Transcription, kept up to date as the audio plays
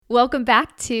Welcome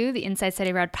back to the Inside Study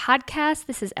Abroad podcast.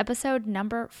 This is episode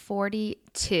number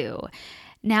 42.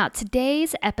 Now,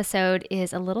 today's episode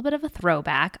is a little bit of a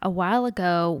throwback. A while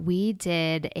ago, we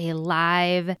did a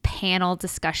live panel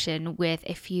discussion with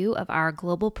a few of our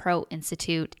Global Pro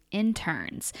Institute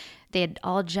interns. They had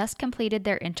all just completed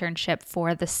their internship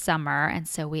for the summer, and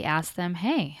so we asked them,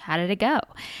 hey, how did it go?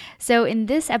 So in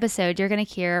this episode, you're going to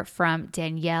hear from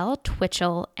Danielle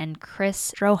Twitchell and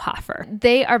Chris Strohhofer.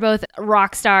 They are both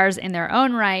rock stars in their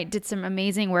own right, did some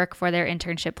amazing work for their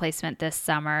internship placement this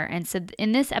summer. And so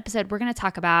in this episode, we're going to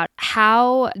talk about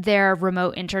how their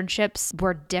remote internships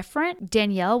were different.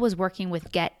 Danielle was working with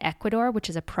Get Ecuador, which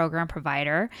is a program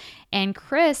provider, and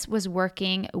Chris was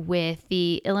working with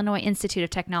the Illinois Institute of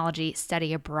Technology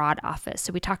Study Abroad office.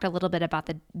 So we talked a little bit about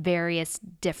the various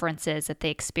differences that they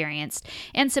experienced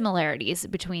and similarities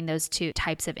between those two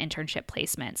types of internship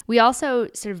placements. We also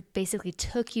sort of basically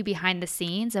took you behind the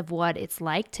scenes of what it's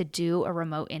like to do a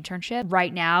remote internship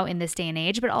right now in this day and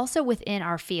age, but also within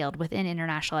our field, within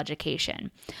international education.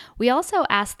 We also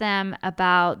asked them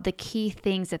about the key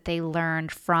things that they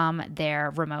learned from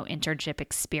their remote internship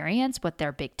experience, what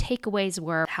their big takeaways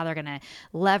were, how they're going to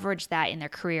leverage that in their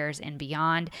careers and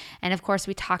beyond. And of course,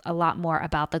 we talked a lot more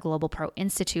about the Global Pro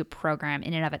Institute program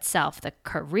in and of itself, the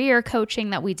career coaching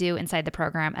that we do inside the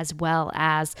program, as well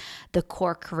as the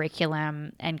core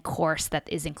curriculum and course that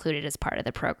is included as part of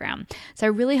the program. So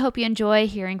I really hope you enjoy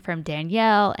hearing from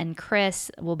Danielle and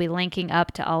Chris. We'll be linking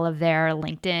up to all of their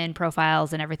LinkedIn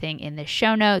profiles and everything in the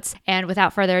show notes. And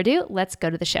without further ado, let's go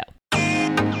to the show.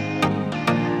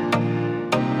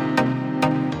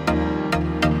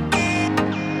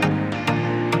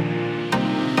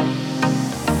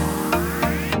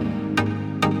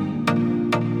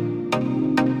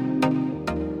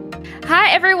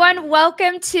 Hi, everyone.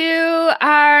 Welcome to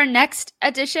our next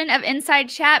edition of Inside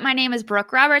Chat. My name is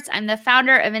Brooke Roberts. I'm the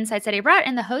founder of Inside Study Abroad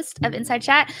and the host of Inside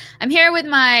Chat. I'm here with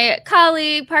my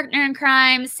colleague, partner in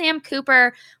crime, Sam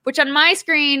Cooper, which on my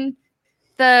screen,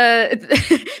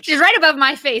 she's right above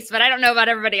my face, but I don't know about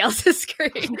everybody else's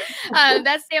screen.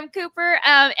 That's Sam Cooper.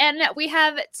 And we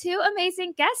have two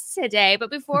amazing guests today. But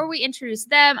before we introduce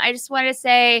them, I just want to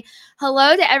say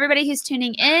hello to everybody who's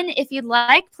tuning in. If you'd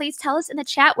like, please tell us in the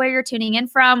chat where you're tuning in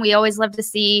from. We always love to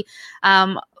see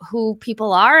who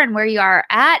people are and where you are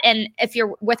at. And if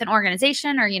you're with an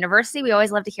organization or university, we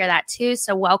always love to hear that too.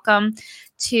 So welcome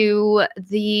to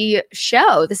the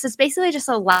show. This is basically just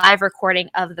a live recording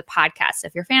of the podcast. So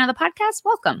if you're a fan of the podcast,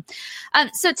 welcome.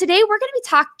 So today we're going to be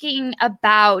talking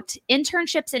about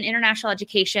internships in international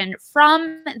education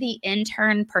from the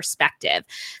intern perspective.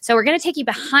 So we're going to take you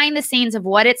behind the scenes of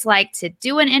what it's like to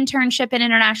do an internship in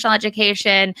international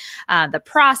education, the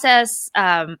process,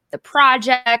 the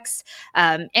projects,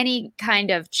 any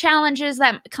kind of challenges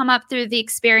that come up through the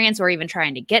experience or even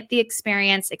trying to get the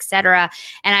experience, etc.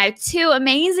 And I have two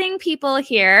amazing people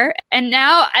here. And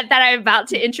now that I'm about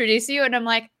to introduce you, and I'm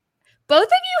like, both of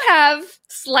you have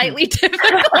slightly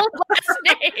difficult last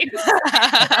names.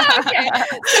 Okay.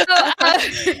 So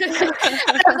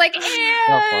I was like,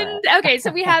 and okay,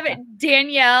 so we have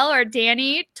Danielle or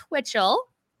Danny Twitchell.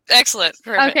 Excellent.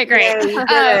 Perfect. Okay, great.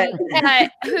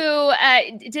 Who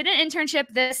did an internship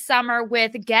this summer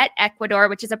with Get Ecuador,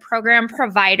 which is a program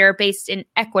provider based in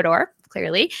Ecuador,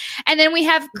 clearly. And then we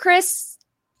have Chris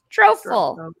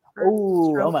Strohhofer.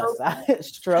 Ooh, almost.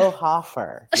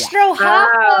 Strohhofer. Yeah.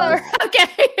 Strohhofer. Okay.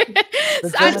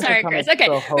 So, I'm sorry, Chris. Okay.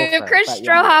 We have Chris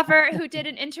Strohhofer, who did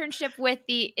an internship with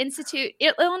the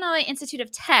Illinois Institute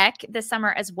of Tech this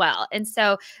summer as well. And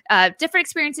so different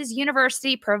experiences,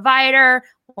 university, provider,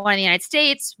 one in the United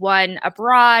States, one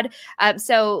abroad.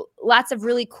 So lots of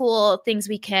really cool things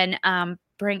we can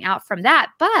bring out from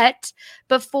that. But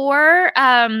before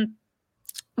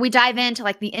we dive into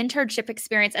like the internship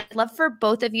experience, I'd love for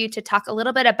both of you to talk a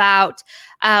little bit about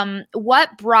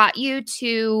what brought you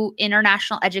to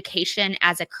international education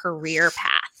as a career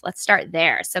path. Let's start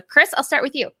there. So Chris, I'll start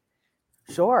with you.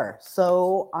 Sure.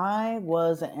 So I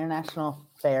was an international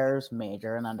affairs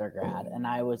major in undergrad, and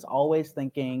I was always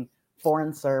thinking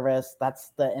foreign service, that's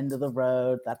the end of the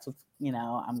road. That's what,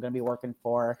 I'm going to be working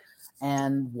for.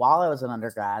 And while I was an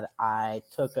undergrad, I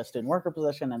took a student worker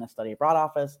position in a study abroad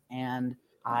office, and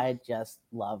I just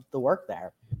loved the work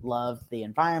there, loved the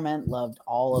environment, loved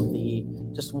all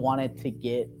of just wanted to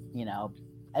get,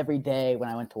 every day when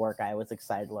I went to work, I was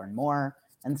excited to learn more.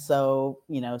 And so,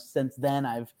 since then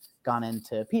I've gone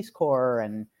into Peace Corps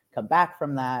and come back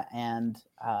from that. And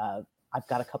I've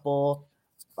got a couple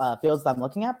fields that I'm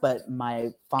looking at, but my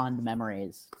fond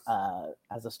memories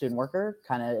as a student worker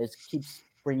kind of keeps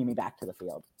bringing me back to the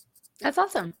field. That's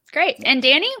awesome. Great. And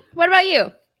Danny, what about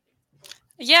you?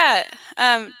 Yeah.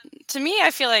 To me,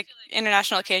 I feel like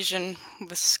international occasion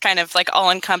was kind of like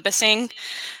all-encompassing.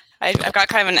 I've got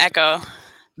kind of an echo.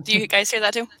 Do you guys hear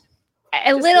that too?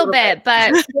 A little bit,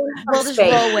 but we'll just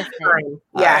roll with it. Yeah.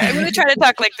 All right, I'm going to try to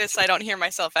talk like this so I don't hear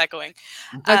myself echoing.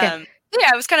 Okay. Yeah,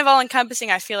 it was kind of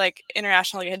all-encompassing. I feel like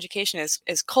international education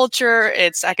is culture,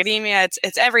 it's academia,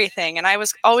 it's everything. And I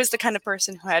was always the kind of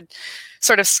person who had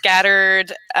sort of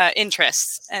scattered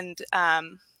interests. And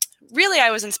really, I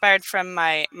was inspired from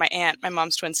my aunt, my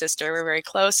mom's twin sister. We're very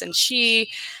close, and she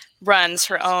runs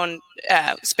her own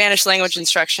Spanish language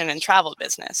instruction and travel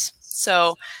business.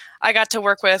 So I got to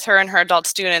work with her and her adult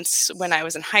students when I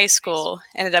was in high school,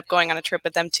 ended up going on a trip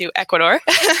with them to Ecuador.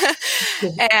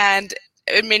 And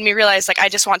it made me realize, like, I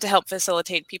just want to help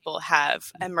facilitate people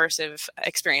have immersive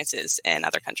experiences in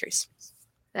other countries.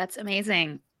 That's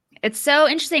amazing. It's so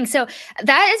interesting. So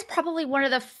that is probably one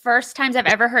of the first times I've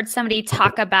ever heard somebody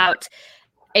talk about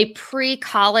a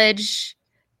pre-college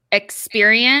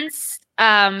experience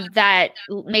that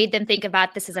made them think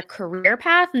about this as a career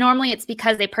path. Normally it's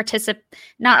because they participate,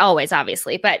 not always,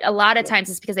 obviously, but a lot of times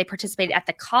it's because they participated at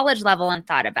the college level and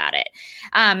thought about it.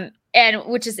 And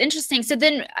which is interesting. So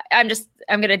then I'm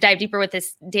going to dive deeper with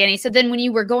this, Danny. So then when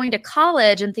you were going to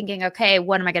college and thinking, okay,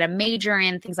 what am I going to major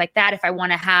in, things like that, if I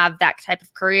want to have that type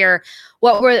of career,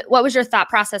 what was your thought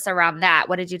process around that?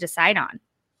 What did you decide on?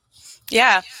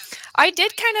 Yeah, I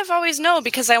did kind of always know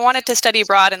because I wanted to study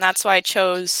abroad, and that's why I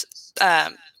chose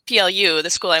PLU, the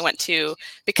school I went to,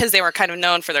 because they were kind of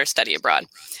known for their study abroad.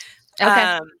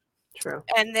 Okay. True.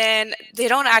 And then they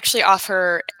don't actually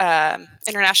offer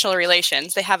international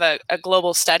relations. They have a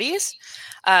global studies,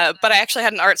 but I actually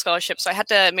had an art scholarship, so I had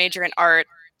to major in art.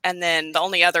 And then the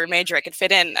only other major I could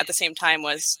fit in at the same time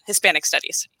was Hispanic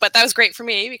studies. But that was great for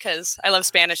me because I love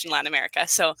Spanish and Latin America.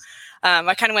 So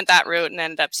I kind of went that route and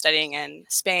ended up studying in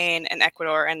Spain and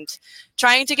Ecuador and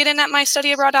trying to get in at my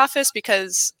study abroad office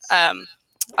because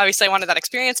obviously I wanted that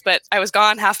experience, but I was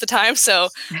gone half the time. So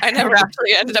I never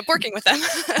actually ended up working with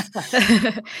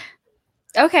them.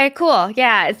 Okay, cool.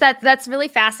 Yeah, that's really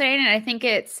fascinating. I think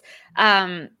it's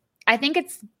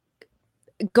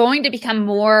going to become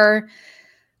more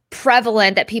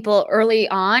prevalent that people early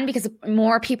on, because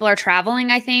more people are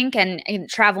traveling, I think, and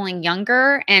traveling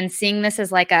younger, and seeing this as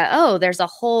like there's a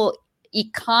whole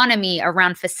economy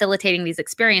around facilitating these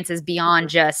experiences beyond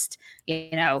just,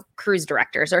 cruise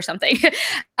directors or something.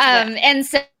 And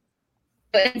so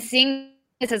seeing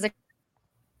this as a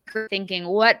thinking,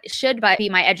 what should be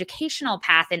my educational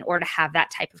path in order to have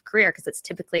that type of career? Because it's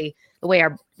typically the way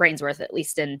our brains work, at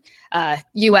least in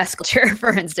U.S. culture,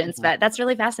 for instance. But that's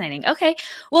really fascinating. Okay,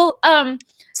 well,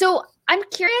 so I'm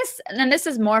curious, and this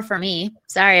is more for me.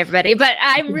 Sorry, everybody, but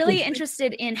I'm really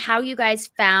interested in how you guys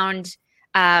found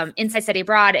Inside Study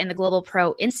Abroad and the Global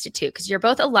Pro Institute, because you're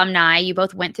both alumni. You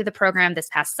both went through the program this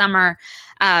past summer,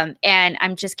 and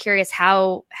I'm just curious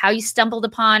how you stumbled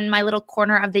upon my little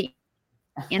corner of the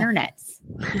internet.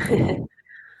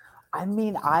 I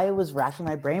mean, I was racking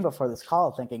my brain before this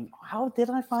call thinking, how did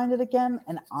I find it again?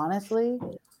 And honestly,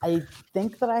 I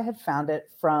think that I had found it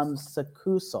from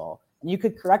Sakusal. And you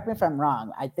could correct me if I'm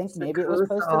wrong. I think maybe it was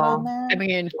posted on there. I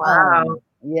mean, wow.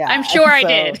 Yeah. I'm sure I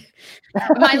did.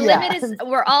 My limit is,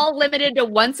 we're all limited to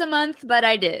once a month, but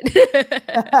I did.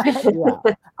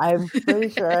 Yeah, I'm pretty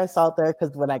sure I saw it there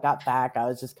because when I got back, I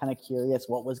was just kind of curious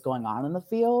what was going on in the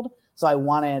field. So I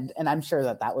wanted, and I'm sure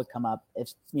that would come up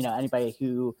if, anybody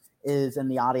who is in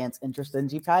the audience interested in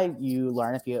GPI, you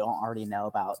learn if you don't already know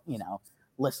about,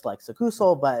 lists like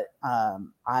Sakusal. But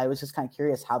I was just kind of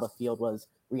curious how the field was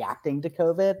reacting to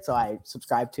COVID. So I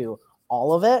subscribed to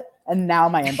all of it. And now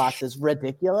my inbox is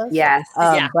ridiculous. Yes.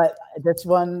 But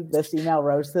this email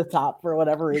rose to the top for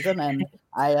whatever reason. And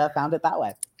I found it that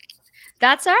way.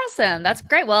 That's awesome. That's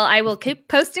great. Well, I will keep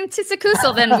posting to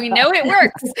Sakusal, then we know it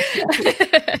works.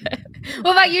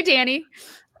 What about you, Danny?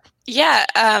 Yeah.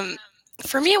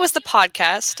 For me, it was the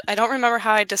podcast. I don't remember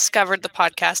how I discovered the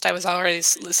podcast. I was already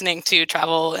listening to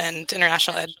travel and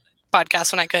international ed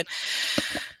podcasts when I could.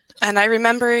 And I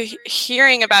remember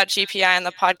hearing about GPI on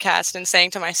the podcast and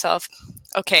saying to myself,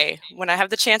 okay, when I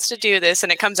have the chance to do this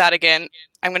and it comes out again,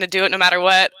 I'm going to do it no matter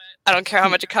what. I don't care how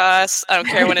much it costs. I don't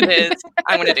care when it is.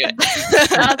 I'm going to do it.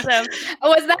 Awesome.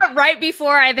 Was that right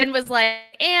before I then was like,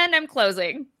 and I'm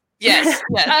closing? Yes. So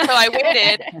I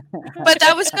waited, but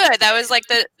that was good. That was like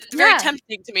very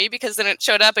tempting to me because then it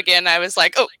showed up again. I was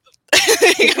like, oh.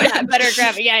 Yeah, better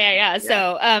grab it. Yeah.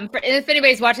 So if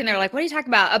anybody's watching, they're like, what are you talking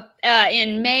about?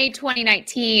 In May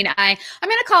 2019, I'm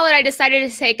going to call it, I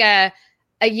decided to take a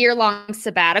a year-long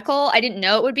sabbatical. I didn't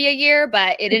know it would be a year,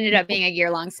 but it ended up being a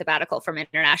year-long sabbatical from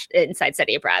Inside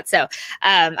Study Abroad. So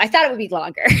I thought it would be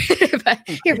longer, but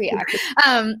here we are.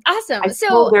 Awesome. I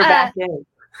pulled her back in.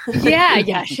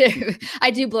 Yeah.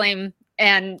 I do blame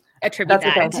and attribute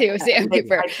that to Sam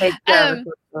Cooper.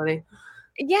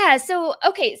 Yeah. So,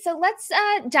 okay. So let's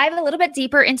dive a little bit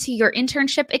deeper into your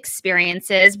internship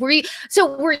experiences.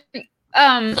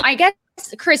 I guess,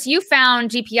 Chris, you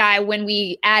found GPI when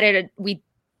we added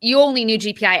you only knew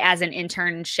GPI as an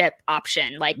internship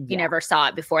option. Like you never saw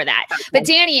it before that. But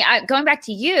Danny, going back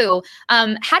to you,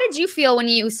 how did you feel when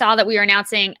you saw that we were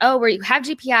announcing, where you have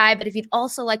GPI, but if you'd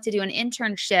also like to do an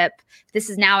internship, this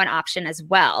is now an option as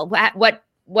well.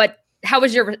 How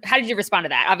did you respond to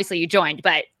that? Obviously you joined,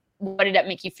 but what did that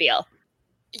make you feel?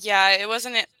 Yeah,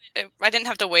 I didn't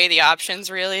have to weigh the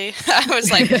options really. I was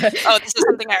like, oh, this is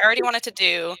something I already wanted to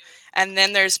do. And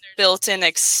then there's built-in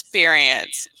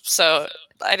experience. So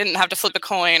I didn't have to flip a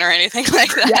coin or anything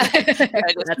like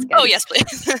that. Yeah. Yes,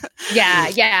 please.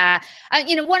 Yeah.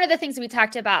 One of the things we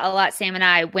talked about a lot, Sam and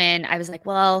I, when I was like,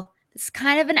 well, it's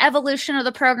kind of an evolution of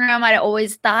the program I'd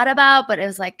always thought about, but it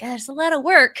was like, there's a lot of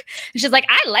work. And she's like,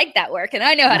 I like that work and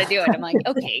I know how to do it. I'm like,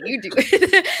 okay, you do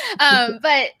it.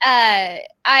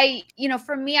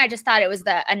 For me, I just thought it was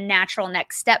a natural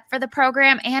next step for the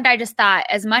program. And I just thought,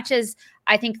 as much as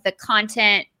I think the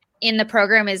content in the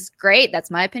program is great, that's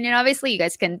my opinion, obviously,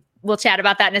 we'll chat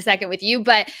about that in a second with you,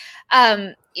 but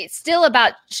it's still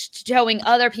about showing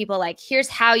other people, like, here's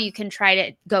how you can try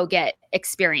to go get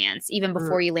experience even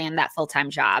before you land that full-time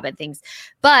job and things.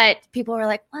 But people were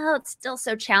like, well, it's still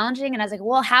so challenging. And I was like,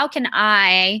 well, how can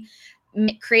I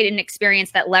create an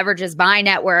experience that leverages my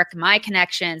network, my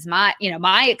connections, my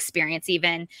experience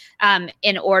even,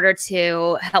 in order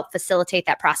to help facilitate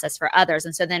that process for others.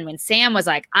 And so then when Sam was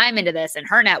like, I'm into this and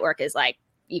her network is like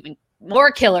even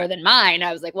more killer than mine,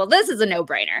 I was like, well, this is a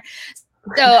no-brainer.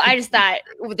 So I just thought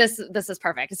this is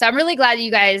perfect. So I'm really glad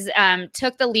you guys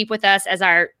took the leap with us as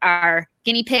our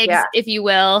guinea pigs, if you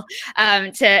will,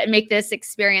 to make this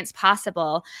experience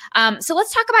possible. So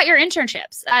let's talk about your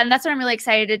internships. That's what I'm really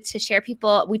excited to share.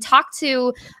 We talked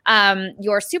to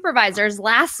your supervisors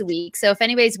last week. So if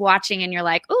anybody's watching and you're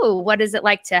like, ooh, what is it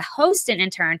like to host an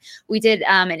intern? We did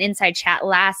an inside chat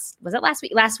last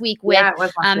week? Last week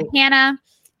with Hannah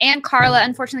and Carla.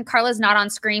 Unfortunately, Carla's not on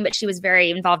screen, but she was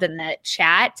very involved in the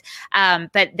chat.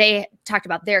 But they talked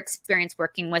about their experience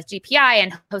working with GPI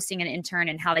and hosting an intern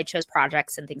and how they chose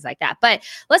projects and things like that. But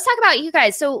let's talk about you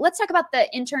guys. So let's talk about the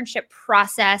internship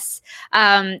process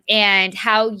and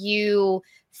how you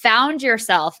found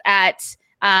yourself at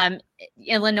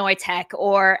Illinois Tech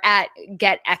or at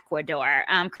Get Ecuador.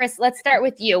 Chris, let's start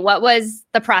with you. What was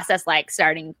the process like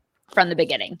starting from the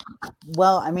beginning?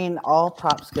 Well, I mean, all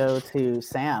props go to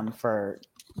Sam for,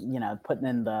 putting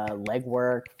in the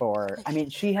legwork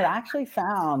she had actually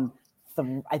found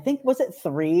I think, was it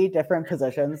 3 different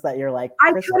positions that you're like,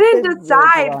 I couldn't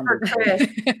decide for Chris.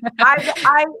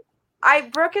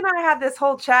 Brooke and I had this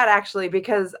whole chat actually,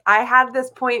 because I had this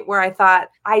point where I thought,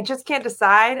 I just can't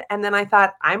decide. And then I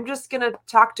thought, I'm just going to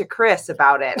talk to Chris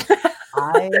about it.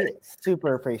 I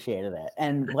super appreciated it.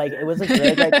 And it was a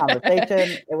really great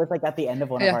conversation. It was at the end of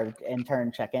one of our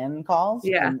intern check-in calls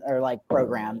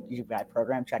program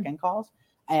check-in calls.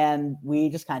 And we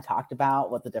just kind of talked about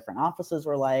what the different offices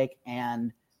were like.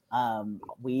 And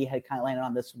we had kind of landed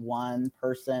on this one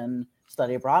person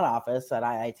study abroad office at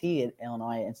IIT, at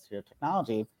Illinois Institute of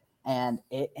Technology. And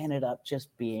it ended up just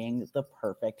being the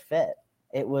perfect fit.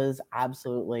 It was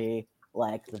absolutely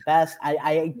the best.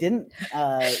 I didn't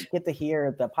get to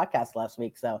hear the podcast last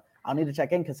week, so I'll need to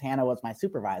check in because Hannah was my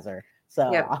supervisor. So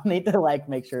I'll need to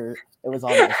make sure it was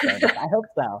all nice. I hope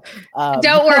so.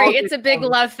 Don't worry, it's a big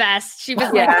love fest. She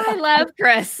was like, I love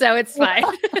Chris, so it's fine.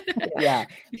 Yeah,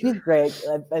 she's great.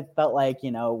 I felt like,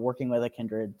 working with a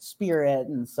kindred spirit.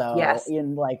 And so I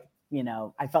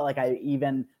felt like I,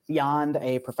 even beyond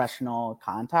a professional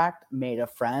contact, made a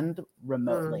friend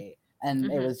remotely. And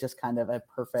it was just kind of a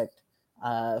perfect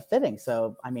fitting.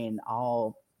 So, I mean,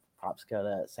 all props go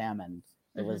to Sam, and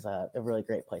it was a really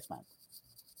great placement.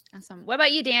 Awesome. What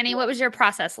about you, Danny? What was your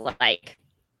process like?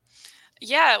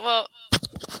 Yeah, well,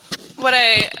 what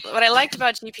I liked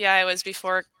about GPI was,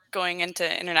 before going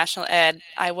into international ed,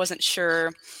 I wasn't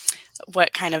sure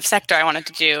what kind of sector I wanted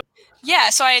to do. Yeah,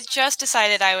 so I had just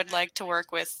decided I would like to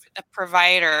work with a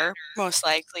provider, most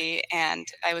likely, and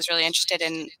I was really interested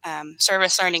in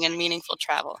service learning and meaningful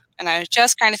travel. And I was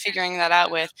just kind of figuring that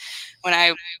out when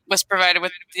I was provided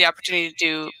with the opportunity to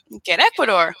do Get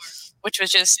Ecuador, which was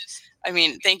just,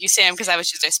 thank you, Sam, because I was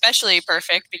just especially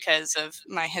perfect because of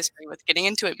my history with getting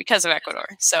into it because of Ecuador.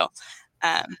 So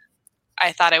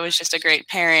I thought it was just a great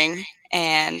pairing.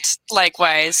 And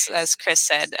likewise, as Chris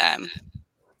said,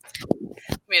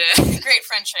 made a great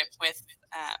friendship with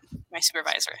my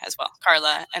supervisor as well.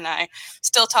 Carla and I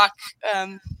still talk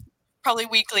probably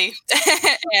weekly.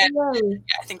 And yeah,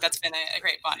 I think that's been a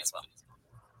great bond as well.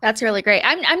 That's really great.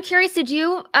 I'm curious, did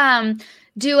you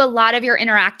do a lot of your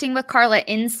interacting with Carla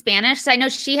in Spanish? So I know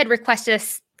she had requested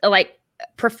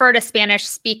preferred a Spanish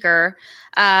speaker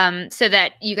so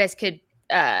that you guys could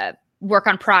work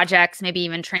on projects, maybe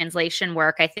even translation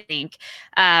work, I think.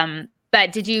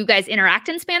 But did you guys interact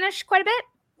in Spanish quite a bit?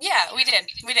 Yeah, we did,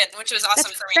 which was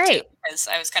awesome for me too, because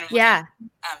I was kind of looking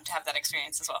to have that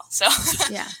experience as well. So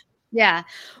yeah.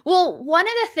 Well, one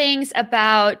of the things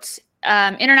about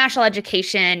international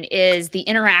education is the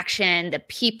interaction, the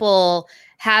people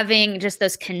having just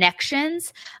those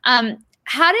connections.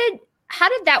 How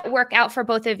did that work out for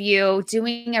both of you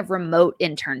doing a remote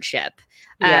internship?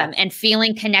 And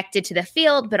feeling connected to the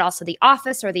field, but also the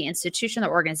office or the institution, the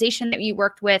organization that you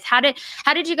worked with. How did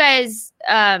you guys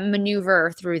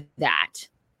maneuver through that?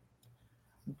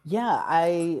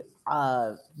 Yeah,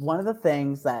 one of the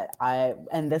things that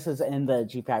and this is in the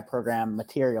GPI program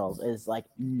materials, is like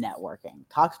networking.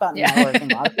 Talks about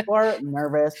networking. A lot of people are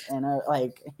nervous and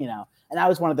and I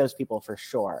was one of those people for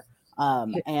sure.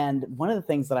 And one of the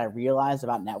things that I realized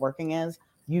about networking is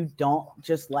you don't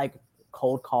just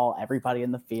cold call everybody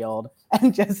in the field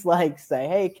and just say,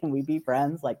 hey, can we be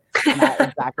friends? Not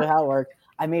exactly how it worked.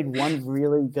 I made one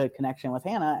really good connection with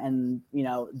Hannah, and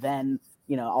then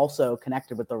also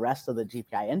connected with the rest of the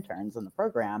GPI interns in the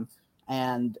program.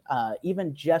 And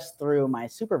even just through my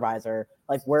supervisor,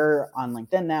 we're on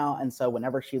LinkedIn now, and so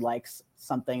whenever she likes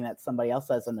something that somebody else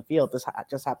says in the field, this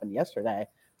just happened yesterday,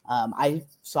 I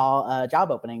saw a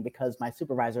job opening because my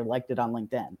supervisor liked it on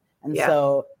LinkedIn. And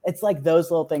so it's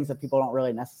those little things that people don't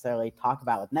really necessarily talk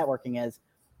about with networking is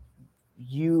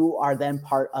you are then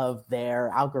part of their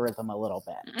algorithm a little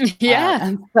bit. Yeah.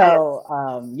 And so,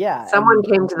 Someone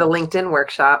came to the LinkedIn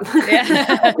workshop.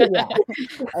 Yeah.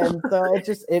 And so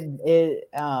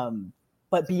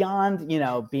but beyond,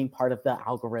 being part of the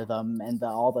algorithm and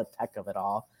all the tech of it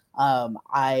all,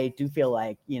 I do feel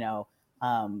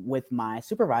with my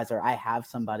supervisor, I have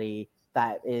somebody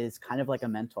that is kind of like a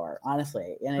mentor,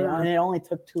 honestly. And it only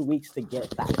took 2 weeks to get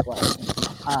that close.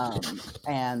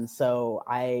 And so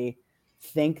I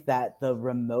think that the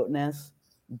remoteness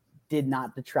did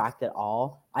not detract at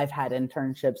all. I've had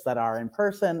internships that are in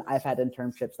person. I've had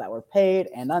internships that were paid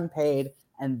and unpaid.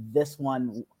 And this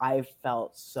one, I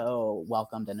felt so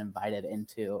welcomed and invited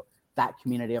into that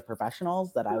community of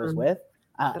professionals that I was with,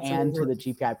 and to the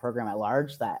GPI program at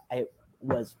large, that it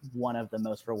was one of the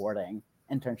most rewarding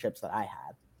internships that I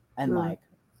had. And I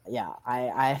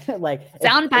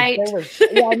soundbite.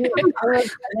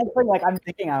 I'm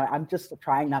thinking I'm just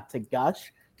trying not to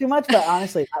gush too much, but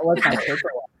honestly, that was my takeaway,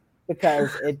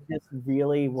 because it just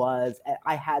really was.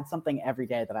 I had something every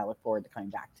day that I look forward to coming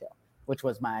back to, which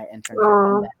was my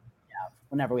internship. And then,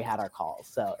 whenever we had our calls,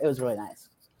 so it was really nice.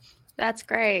 That's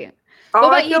great. What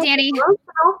about you, Danny?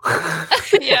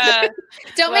 Yeah.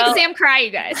 Don't make Sam cry, you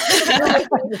guys.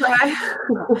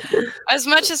 As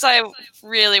much as I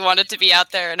really wanted to be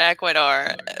out there in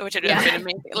Ecuador, which would have been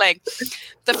amazing,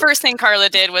 the first thing Carla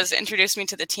did was introduce me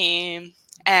to the team.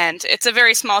 And it's a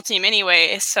very small team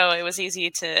anyway, so it was easy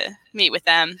to meet with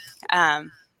them.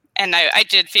 And I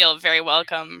did feel very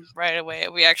welcome right away.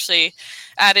 We actually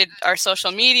added our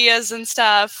social medias and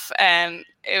stuff, and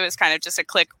it was kind of just a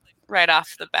click right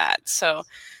off the bat. So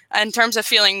in terms of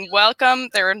feeling welcome,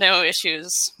 there were no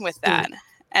issues with that.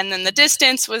 And then the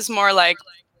distance was more like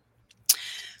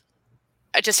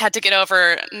I just had to get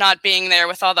over not being there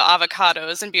with all the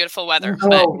avocados and beautiful weather.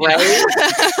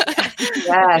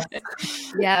 Yes.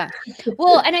 Yeah.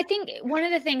 Well, and I think one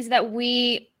of the things that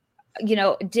we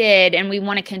did, and we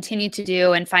want to continue to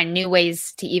do and find new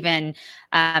ways to even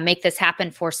make this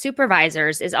happen for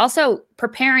supervisors, is also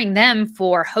preparing them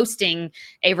for hosting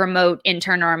a remote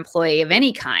intern or employee of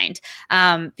any kind.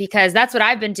 Because that's what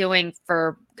I've been doing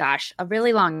for, a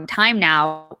really long time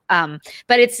now.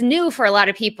 But it's new for a lot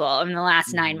of people in the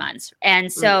last 9 months.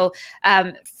 And so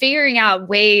figuring out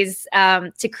ways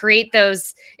to create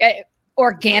those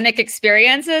organic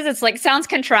experiences, it's sounds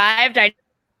contrived.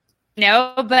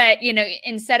 but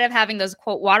instead of having those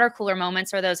quote water cooler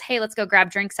moments or those, hey, let's go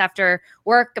grab drinks after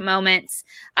work moments,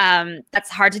 that's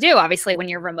hard to do, obviously, when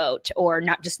you're remote or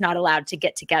not allowed to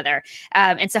get together.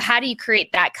 And so how do you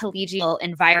create that collegial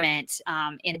environment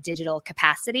in a digital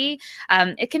capacity?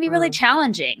 It can be really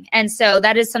challenging. And so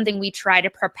that is something we try to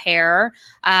prepare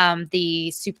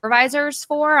the supervisors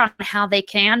for, on how they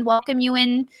can welcome you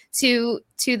in to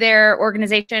their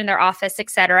organization, their office, et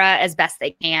cetera, as best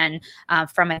they can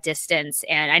from a distance.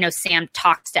 And I know Sam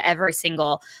talks to every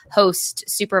single host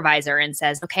supervisor and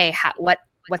says, okay,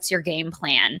 what's your game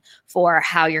plan for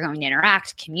how you're going to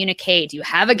interact, communicate? Do you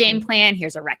have a game plan?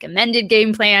 Here's a recommended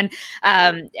game plan.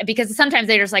 Because sometimes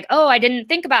they're just like, oh, I didn't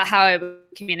think about how I would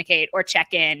communicate or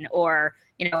check in, or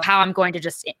how I'm going to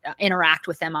just interact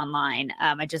with them online.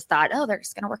 I just thought, oh, they're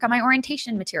just going to work on my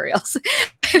orientation materials.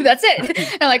 That's it.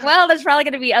 And like, well, there's probably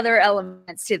going to be other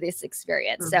elements to this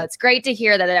experience. So it's great to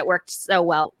hear that it worked so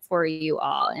well for you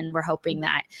all. And we're hoping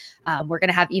that we're going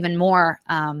to have even more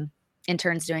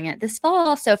interns doing it this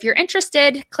fall. So if you're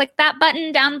interested, click that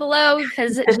button down below,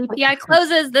 because GPI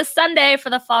closes this Sunday for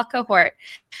the fall cohort.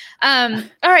 All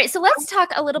right, so let's talk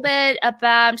a little bit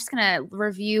about, I'm just going to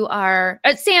review our,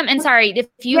 Sam, and sorry, if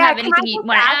you have anything you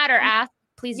want to add or ask,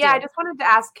 please do. I just wanted to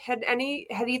ask,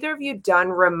 had either of you done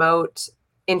remote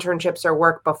internships or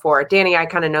work before? Danny, I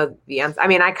kind of know the answer. I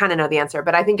mean, I kind of know the answer,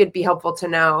 but I think it'd be helpful to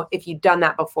know if you'd done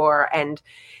that before, and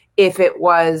if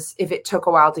it took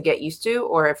a while to get used to,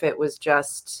 or if it was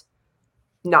just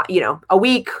not, a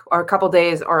week or a couple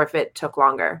days, or if it took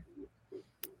longer.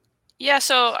 Yeah,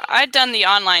 so I'd done the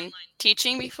online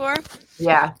teaching before.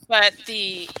 Yeah. But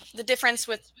the difference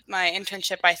with my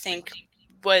internship, I think,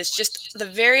 was just the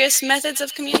various methods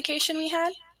of communication we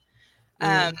had.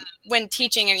 When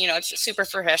teaching, and it's super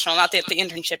professional, not that the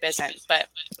internship isn't, but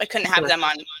I couldn't have them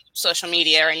on social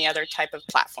media or any other type of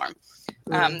platform.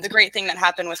 The great thing that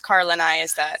happened with Carla and I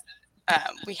is that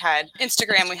we had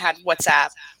Instagram, we had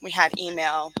WhatsApp, we had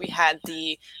email, we had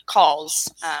the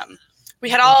calls. We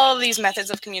had all of these methods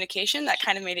of communication that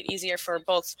kind of made it easier for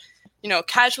both,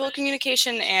 casual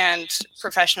communication and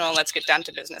professional, let's get down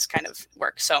to business kind of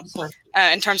work. So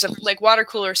in terms of like water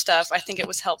cooler stuff, I think it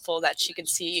was helpful that she could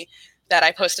see that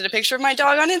I posted a picture of my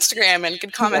dog on Instagram and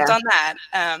could comment on that.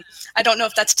 I don't know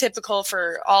if that's typical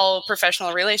for all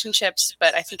professional relationships,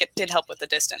 but I think it did help with the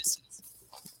distance.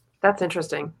 That's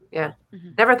interesting. Yeah.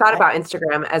 Never thought about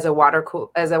Instagram as a water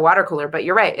cooler, but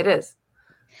you're right. It is.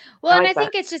 Well, and I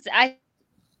think it's just, I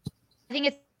think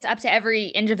it's up to every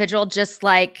individual, just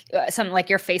like something like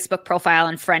your Facebook profile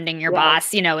and friending your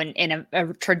boss, in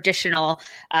a traditional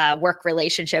work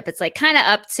relationship. It's like kind of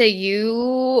up to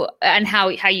you and how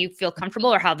you feel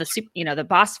comfortable, or how the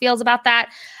boss feels about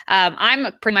that.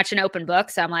 I'm pretty much an open book.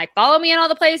 So I'm like, follow me in all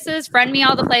the places, friend me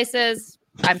all the places.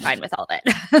 I'm fine with all of it.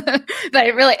 But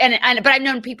it really, but I've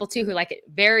known people too who like it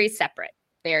very separate,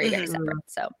 very, very separate.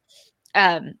 So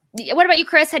what about you,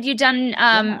 Chris? Had you done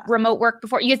remote work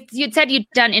before? You'd said you'd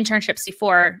done internships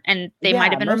before, and they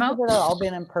might have been remote. Most of it all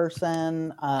been in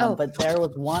person, but there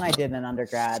was one I did in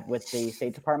undergrad with the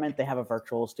State Department. They have a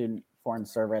virtual student foreign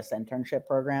service internship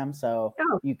program, so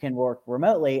you can work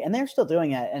remotely, and they're still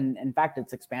doing it. And in fact,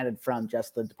 it's expanded from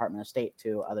just the Department of State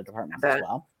to other departments as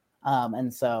well.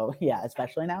 And so,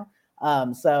 especially now.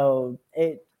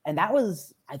 And that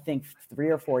was, I think, 3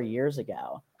 or 4 years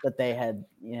ago that they had,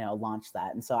 launched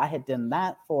that. And so I had done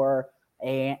that for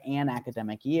an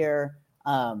academic year.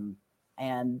 I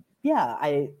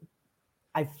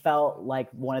felt like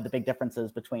one of the big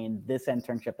differences between this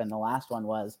internship and the last one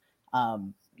was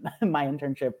my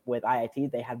internship with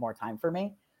IIT, they had more time for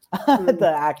me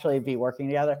to actually be working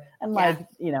together. And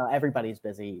everybody's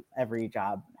busy. Every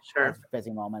job has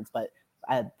busy moments. But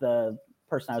the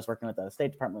person I was working with at the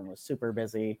State Department was super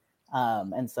busy.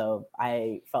 And so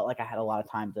I felt like I had a lot of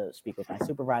time to speak with my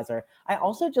supervisor. I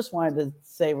also just wanted to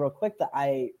say real quick that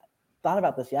I thought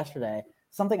about this yesterday.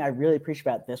 Something I really appreciate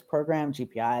about this program,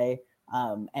 GPI,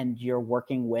 and you're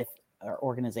working with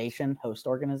host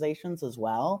organizations as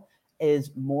well,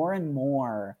 is more and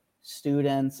more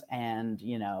students and,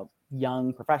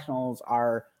 young professionals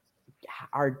are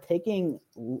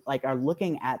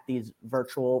looking at these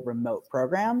virtual remote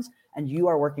programs, and you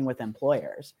are working with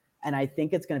employers. And I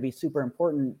think it's going to be super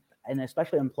important, and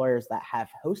especially employers that have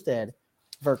hosted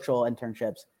virtual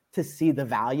internships, to see the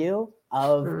value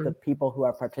of the people who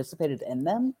have participated in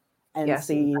them and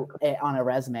see it on a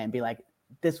resume and be like,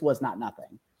 this was not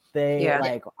nothing.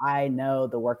 I know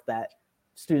the work that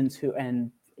students who,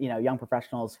 and, young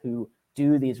professionals who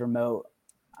do these remote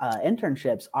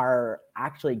internships are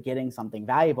actually getting something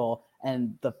valuable.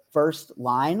 And the first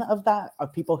line of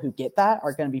people who get that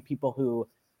are going to be people who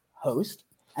host.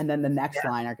 And then the next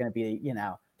line are going to be,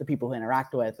 the people who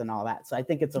interact with and all that. So I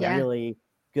think it's a really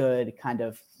good kind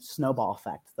of snowball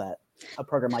effect that a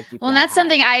program like Well, that's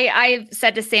something I've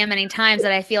said to Sam many times,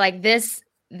 that I feel like this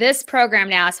program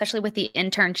now, especially with the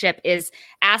internship, is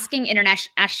asking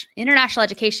international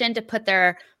education to put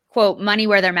their quote money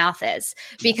where their mouth is,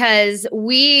 because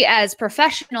we as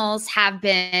professionals have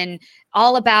been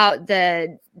all about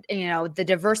the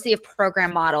diversity of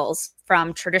program models,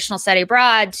 from traditional study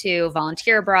abroad to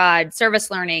volunteer abroad,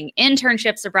 service learning,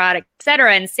 internships abroad, et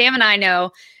cetera. And Sam and I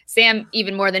know Sam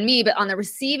even more than me, but on the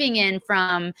receiving end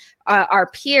from our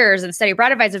peers and study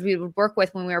abroad advisors we would work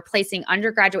with when we were placing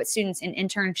undergraduate students in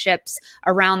internships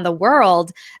around the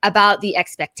world, about the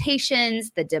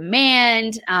expectations, the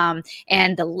demand,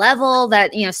 and the level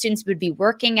that students would be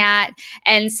working at.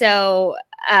 And so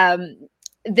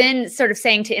then sort of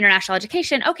saying to international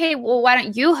education, okay, well, why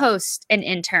don't you host an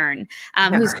intern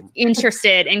who's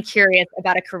interested and curious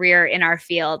about a career in our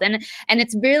field? And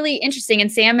it's really interesting.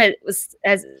 And Sam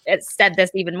has said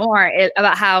this even more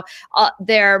about how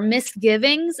their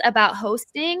misgivings about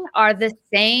hosting are the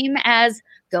same as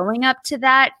going up to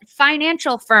that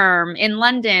financial firm in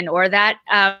London, or that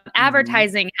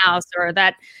advertising house, or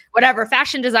that whatever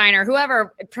fashion designer,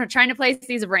 whoever, trying to place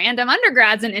these random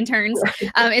undergrads and interns.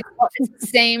 It's the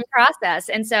same process.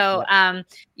 And so,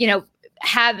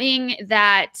 having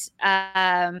that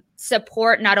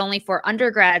support, not only for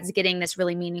undergrads getting this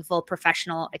really meaningful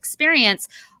professional experience,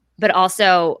 but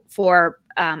also for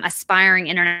aspiring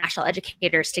international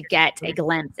educators to get a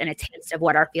glimpse and a taste of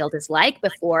what our field is like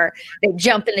before they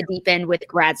jump in the deep end with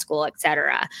grad school, et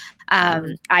cetera,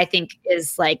 I think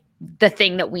is like the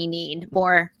thing that we need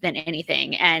more than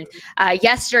anything. And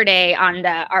yesterday on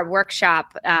our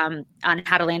workshop on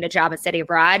how to land a job and study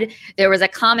abroad, there was a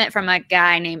comment from a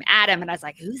guy named Adam, and I was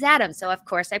like, who's Adam? So of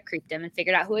course I creeped him and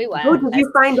figured out who he was. Oh, did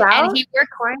you find out? And he works,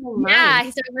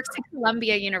 he works at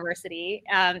Columbia University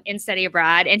in study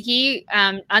abroad, and he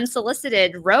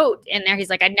unsolicited wrote in there, he's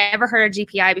like, I'd never heard of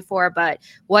GPI before, but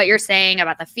what you're saying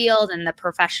about the field and the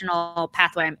professional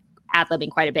pathway, I'm ad-libbing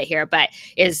quite a bit here, but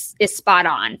is spot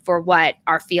on for what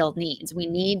our field needs. We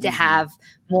need to have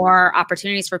more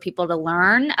opportunities for people to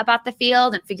learn about the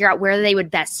field and figure out where they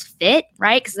would best fit,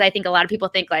 right? Because I think a lot of people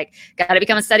think like, got to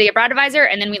become a study abroad advisor,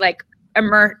 and then we like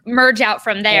merge out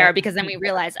from there, because then we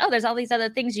realize, oh, there's all these other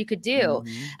things you could do.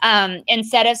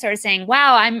 Instead of sort of saying,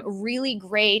 wow, I'm really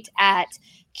great at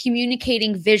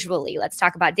communicating visually. Let's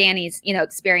talk about Danny's,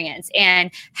 experience, and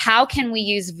how can we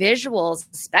use visuals,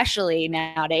 especially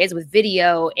nowadays with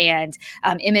video and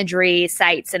imagery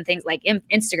sites and things like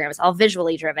Instagram. It's all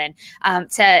visually driven,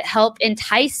 to help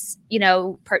entice,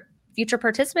 future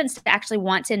participants to actually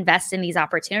want to invest in these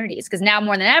opportunities. Because now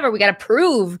more than ever, we got to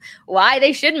prove why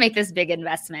they should make this big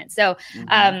investment. So,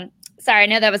 sorry, I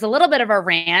know that was a little bit of a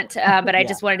rant, but I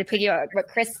just wanted to piggyback what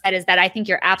Chris said, is that I think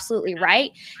you're absolutely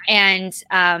right. And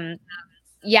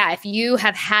if you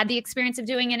have had the experience of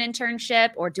doing an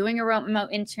internship or doing a remote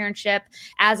internship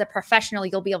as a professional,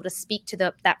 you'll be able to speak to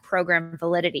that program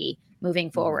validity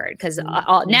moving forward, because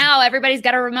now everybody's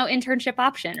got a remote internship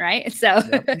option, right? So,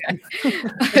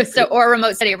 or a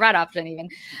remote study abroad option even.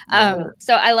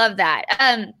 So I love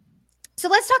that. So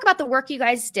let's talk about the work you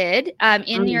guys did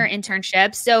in your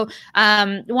internship. So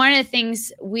one of the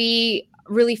things we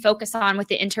really focus on with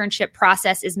the internship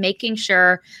process is making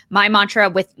sure, my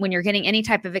mantra when you're getting any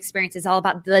type of experience is all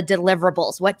about the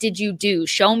deliverables. What did you do?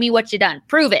 Show me what you done.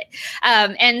 Prove it.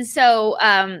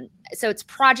 So it's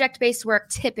project-based work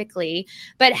typically,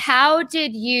 but how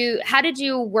did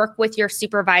you work with your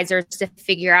supervisors to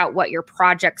figure out what your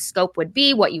project scope would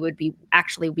be, what you would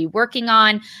actually be working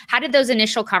on? How did those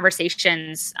initial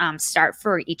conversations start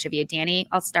for each of you? Danny,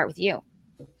 I'll start with you.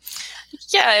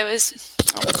 Yeah, it was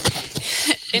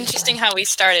interesting how we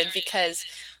started, because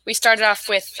we started off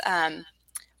with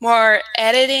more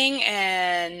editing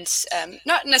and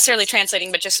not necessarily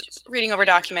translating, but just reading over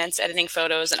documents, editing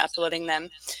photos, and uploading them.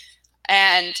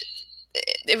 And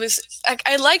it was,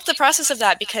 I liked the process of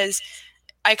that, because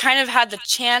I kind of had the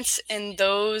chance in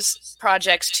those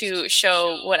projects to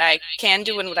show what I can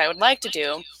do and what I would like to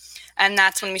do. And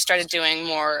that's when we started doing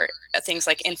more things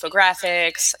like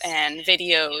infographics and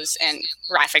videos and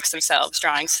graphics themselves,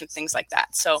 drawings and things like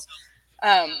that. So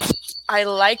I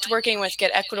liked working with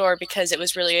Get Ecuador because it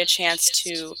was really a chance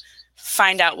to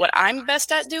find out what I'm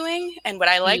best at doing and what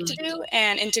I like to do,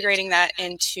 and integrating that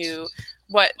into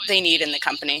what they need in the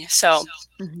company. So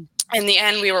in the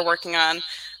end, we were working on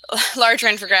larger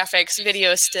infographics,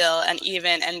 videos still, and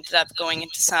even ended up going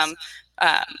into some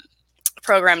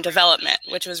program development,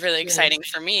 which was really exciting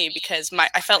for me, because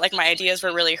I felt like my ideas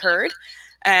were really heard.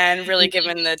 and really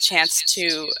given the chance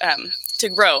to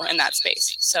grow in that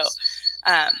space. So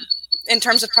in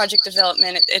terms of project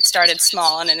development, it started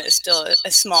small, and it is still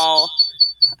a small,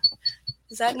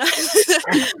 is that not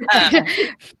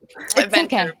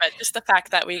venture, okay. But just the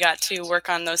fact that we got to work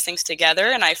on those things together,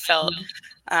 and I felt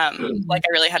like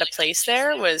I really had a place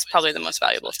there, was probably the most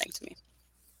valuable thing to me.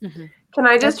 Mm-hmm. Can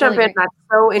I just jump in? That's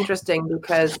so interesting,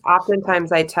 because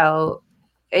oftentimes I tell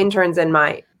interns in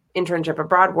my internship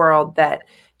abroad world that,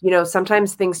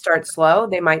 sometimes things start slow.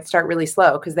 They might start really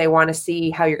slow because they want to see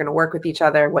how you're going to work with each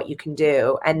other, what you can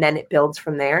do, and then it builds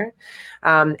from there.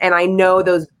 And I know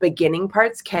those beginning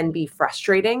parts can be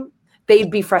frustrating. They'd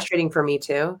be frustrating for me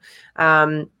too.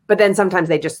 But then sometimes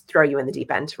they just throw you in the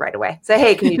deep end right away. Say,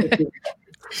 hey, can you just do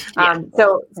that?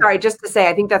 So sorry, just to say,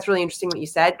 I think that's really interesting what you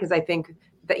said, because I think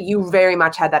that you very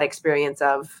much had that experience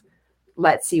of,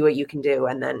 let's see what you can do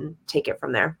and then take it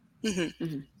from there.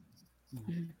 Mm-hmm.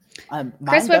 Mm-hmm.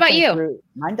 Chris, what about you?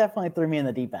 Mine definitely threw me in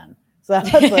the deep end. So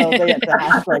they get to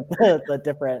have like the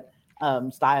different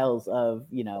styles of,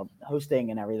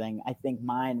 hosting and everything. I think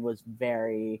mine was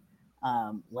very,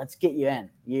 let's get you in.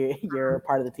 You're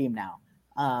part of the team now.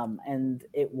 And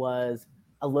it was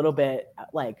a little bit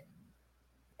like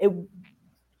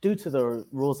due to the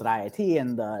rules at IIT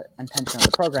and the intention of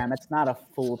the program, it's not a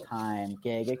full-time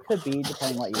gig. It could be,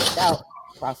 depending what you work out,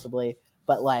 possibly.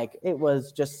 But like, it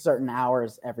was just certain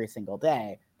hours every single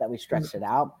day that we stretched it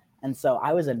out. And so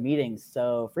I was in meetings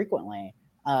so frequently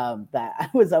that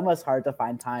it was almost hard to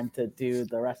find time to do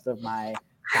the rest of my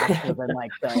tasks within like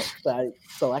the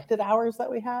selected hours that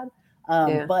we had.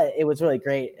 But it was really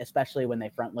great, especially when they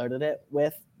front loaded it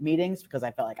with meetings, because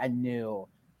I felt like I knew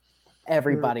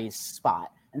everybody's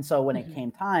spot. And so when it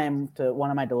came time to, one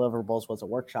of my deliverables was a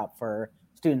workshop for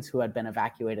students who had been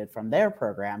evacuated from their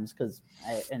programs,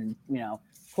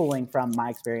 pulling from my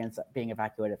experience being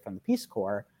evacuated from the Peace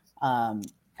Corps,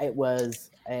 it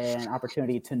was an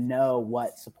opportunity to know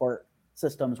what support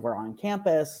systems were on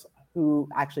campus, who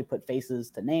actually put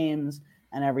faces to names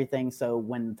and everything. So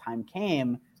when time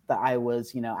came that I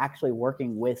was, actually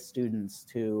working with students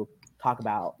to talk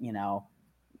about,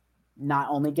 not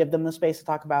only give them the space to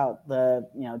talk about the,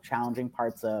 challenging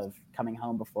parts of coming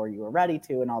home before you were ready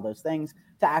to and all those things,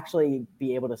 to actually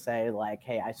be able to say like,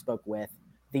 hey, I spoke with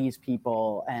these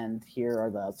people and here are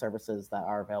the services that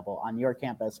are available on your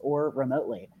campus or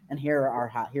remotely. And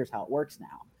here's how it works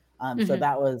now. So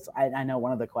that was, I know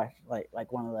one of the questions,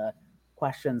 like one of the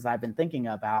questions I've been thinking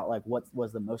about, like what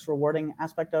was the most rewarding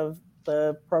aspect of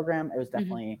the program? It was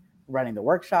definitely running the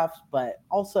workshops, but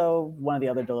also one of the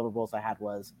other deliverables I had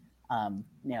was,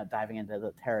 diving into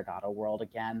the Teradata world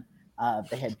again.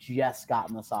 They had just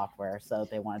gotten the software, so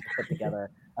they wanted to put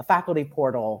together a faculty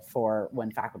portal for when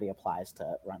faculty applies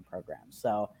to run programs.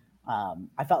 So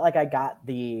I felt like I got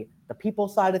the people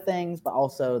side of things, but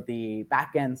also the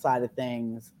back end side of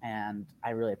things, and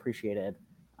I really appreciated,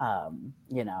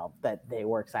 that they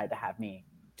were excited to have me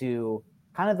do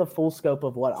kind of the full scope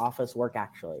of what office work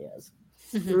actually is.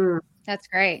 Mm-hmm. That's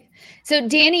great. So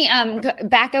Danny,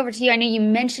 back over to you. I know you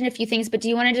mentioned a few things, but do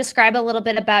you want to describe a little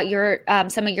bit about your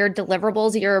some of your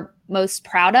deliverables you're most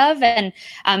proud of? And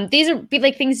these are be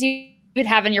like things you would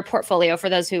have in your portfolio for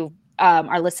those who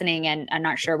are listening and are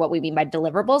not sure what we mean by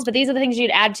deliverables, but these are the things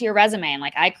you'd add to your resume. And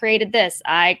like, I created this,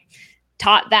 I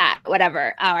taught that,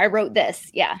 whatever. I wrote this.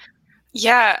 Yeah.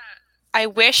 Yeah. I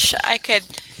wish I could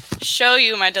show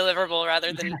you my deliverable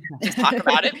rather than just talk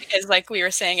about it, because like we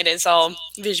were saying, it is all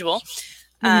visual.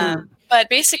 But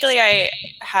basically I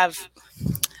have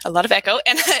a lot of echo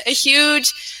and a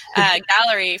huge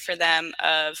gallery for them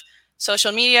of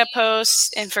social media posts,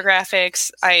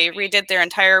 infographics. I redid their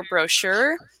entire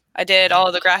brochure. I did all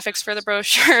of the graphics for the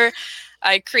brochure.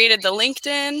 I created the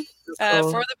LinkedIn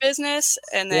for the business,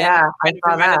 and then I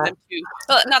reminded them to,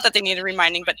 well, not that they needed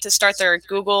reminding, but to start their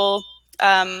Google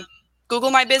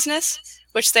My Business,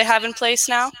 which they have in place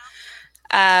now.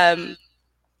 And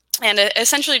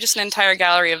essentially just an entire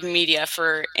gallery of media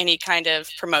for any kind of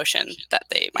promotion that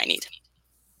they might need.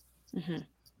 Mm-hmm.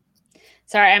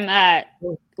 Sorry, I'm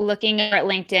looking at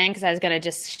LinkedIn because I was going to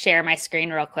just share my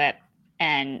screen real quick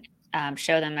and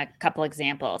show them a couple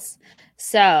examples.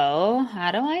 So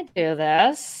how do I do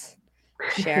this?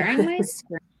 Sharing my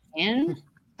screen.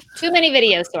 Too many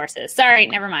video sources. Sorry,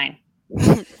 never mind.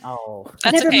 Oh,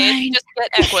 that's never okay. Mind. Just get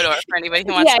Ecuador for anybody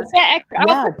who wants to.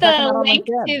 I'll put the link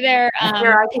to their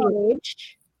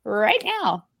page right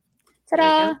now.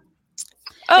 Ta-da!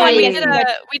 Oh, and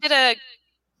we did a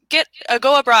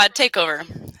Go Abroad takeover.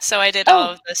 So I did all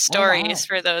of the stories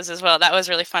for those as well. That was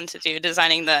really fun to do,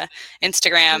 designing the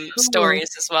Instagram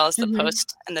stories as well as the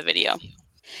post and the video.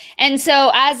 And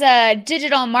so as a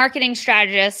digital marketing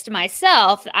strategist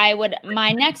myself,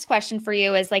 my next question for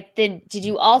you is like, did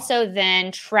you also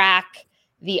then track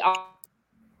the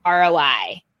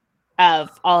ROI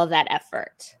of all of that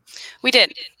effort? We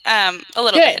did a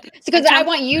little Good. bit. Because I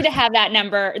want you to have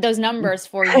those numbers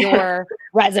for your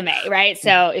resume, right?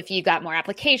 So if you got more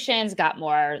applications, got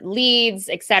more leads,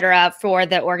 et cetera, for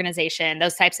the organization,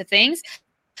 those types of things,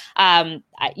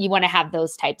 you want to have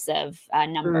those types of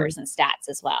numbers and stats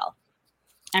as well.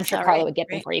 I'm sure Carla would get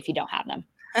them for you if you don't have them.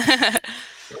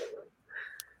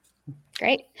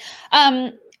 Great.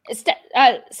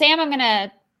 Sam, I'm going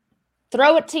to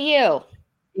throw it to you.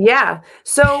 Yeah.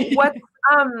 So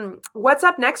what's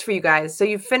up next for you guys? So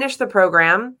you finished the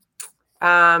program.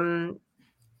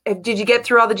 Did you get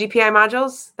through all the GPI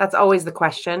modules? That's always the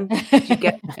question. Did you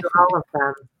get through all of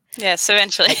them? Yes,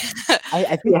 eventually.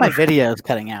 I think my video is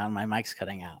cutting out and my mic's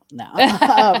cutting out. No.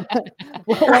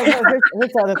 Here's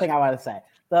the other thing I want to say.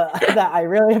 That I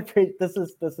really appreciate. This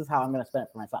is how I'm going to spend it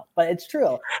for myself. But it's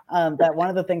true that one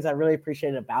of the things I really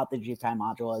appreciated about the GPI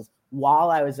module is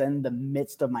while I was in the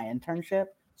midst of my internship,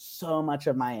 so much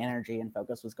of my energy and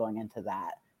focus was going into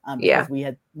that because we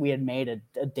had made a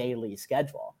daily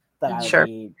schedule that I would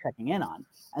be checking in on.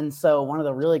 And so one of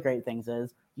the really great things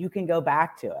is you can go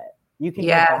back to it. You can go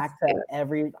back to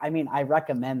I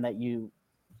recommend that you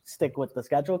stick with the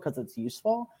schedule because it's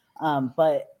useful.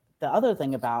 But the other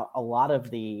thing about a lot of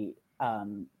the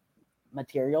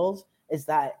materials is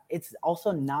that it's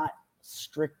also not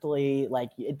strictly like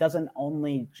it doesn't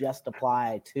only just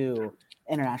apply to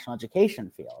international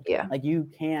education field. Yeah. Like you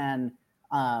can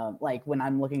like when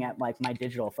I'm looking at like my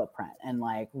digital footprint and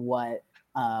like what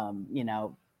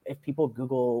if people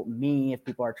Google me, if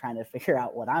people are trying to figure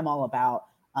out what I'm all about,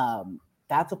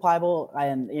 that's applicable.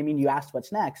 And I mean, you asked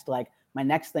what's next. Like my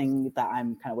next thing that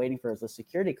I'm kind of waiting for is a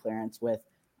security clearance with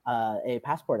a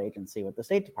passport agency with the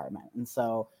State Department. And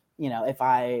so, if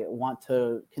I want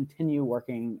to continue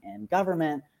working in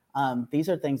government, these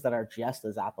are things that are just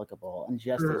as applicable and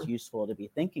just as useful to be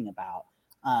thinking about.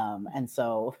 And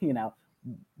so,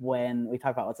 when we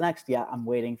talk about what's next, I'm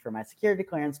waiting for my security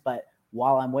clearance, but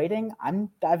while I'm waiting, I'm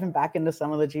diving back into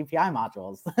some of the GPI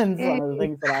modules and some of the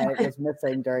things that I was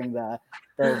missing during the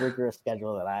rigorous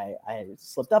schedule that I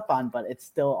slipped up on, but it's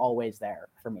still always there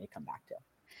for me to come back to.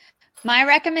 My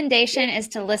recommendation is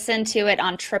to listen to it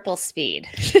on triple speed.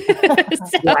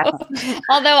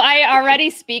 Although I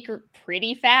already speak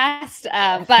pretty fast,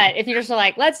 but if you're just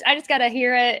like, I just got to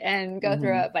hear it and go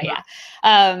through it. But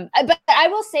but I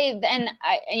will say, and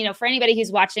for anybody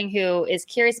who's watching who is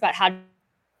curious about how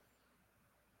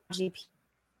GP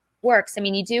works, I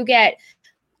mean, you do get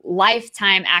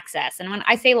lifetime access. And when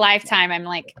I say lifetime, I'm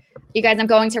like, you guys, I'm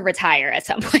going to retire at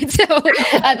some point. So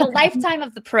the lifetime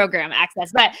of the program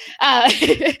access. But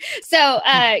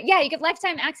you get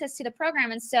lifetime access to the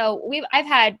program. And so I've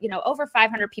had, over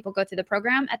 500 people go through the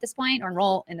program at this point, or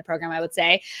enroll in the program, I would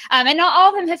say. And not all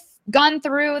of them have gone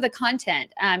through the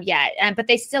content yet, but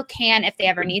they still can if they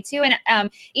ever need to.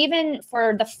 And even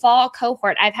for the fall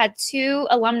cohort, I've had 2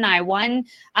 alumni. One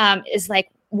is like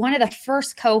one of the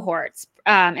first cohorts,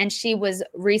 and she was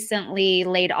recently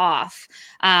laid off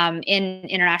in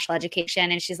international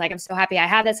education. And she's like, I'm so happy I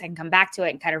have this. I can come back to it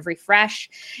and kind of refresh,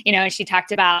 and she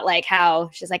talked about like how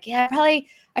she's like,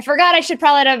 I forgot I should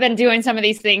probably have been doing some of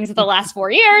these things the last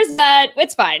 4 years, but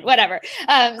it's fine, whatever.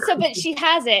 But she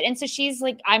has it. And so she's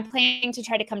like, I'm planning to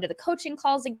try to come to the coaching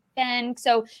calls again.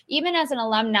 So even as an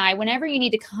alumni, whenever you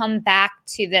need to come back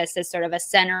to this as sort of a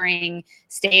centering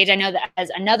stage, I know that as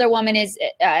another woman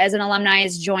as an alumni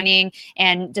is joining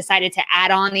and decided to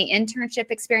add on the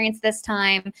internship experience this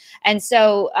time. And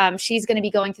so she's going to be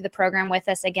going through the program with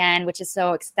us again, which is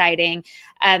so exciting.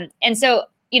 And so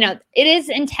it is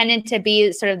intended to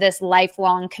be sort of this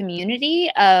lifelong community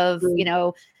of,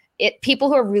 people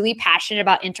who are really passionate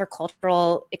about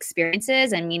intercultural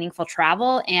experiences and meaningful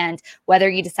travel. And whether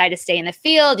you decide to stay in the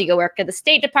field, you go work at the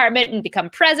State Department and become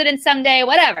president someday,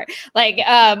 whatever,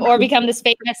 or become this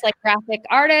famous graphic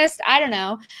artist. I don't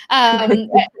know.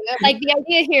 The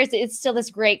idea here is that it's still this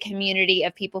great community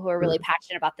of people who are really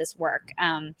passionate about this work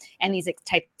and these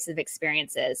types of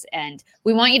experiences. And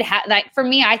we want you to have for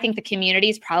me, I think the community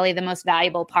is probably the most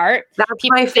valuable part. That's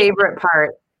my favorite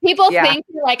part. People think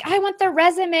like, I want the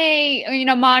resume,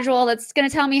 module that's going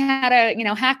to tell me how to,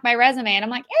 hack my resume. And I'm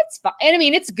like, it's fine. And I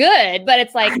mean, it's good, but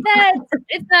it's like,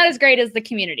 it's not as great as the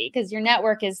community because your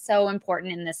network is so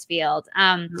important in this field.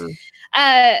 I'm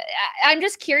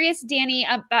just curious, Danny,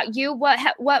 about you.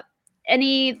 What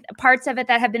any parts of it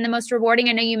that have been the most rewarding?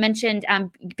 I know you mentioned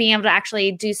being able to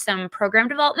actually do some program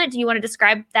development. Do you want to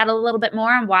describe that a little bit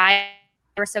more and why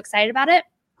we're so excited about it?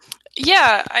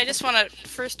 Yeah, I just want to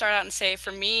first start out and say,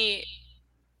 for me,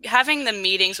 having the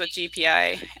meetings with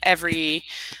GPI every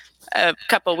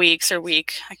couple weeks or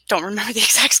week, I don't remember the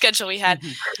exact schedule we had,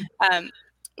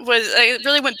 it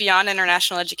really went beyond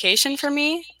international education for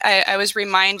me. I was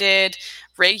reminded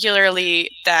regularly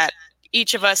that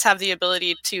each of us have the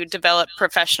ability to develop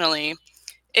professionally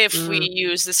if we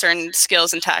use the certain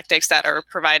skills and tactics that are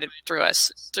provided through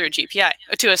GPI.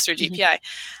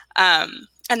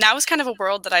 And that was kind of a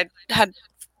world that I had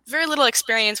very little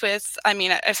experience with. I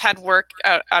mean, I've had work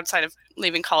outside of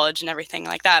leaving college and everything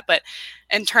like that, but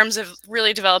in terms of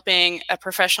really developing a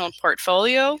professional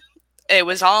portfolio, it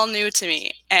was all new to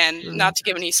me. And not to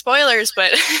give any spoilers,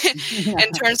 but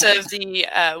in terms of the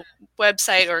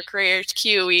website or Career HQ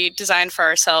we designed for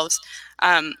ourselves,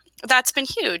 that's been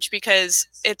huge because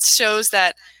it shows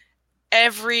that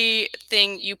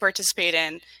everything you participate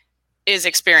in is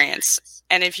experience.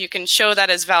 And if you can show that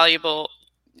as valuable,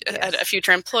 a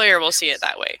future employer will see it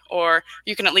that way, or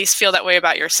you can at least feel that way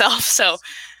about yourself. So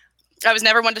I was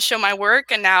never one to show my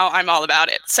work, and now I'm all about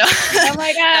it. So oh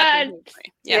my God.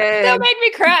 Yeah. Don't make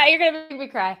me cry. You're going to make me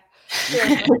cry.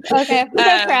 Okay. I'm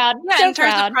so proud. Yeah, so in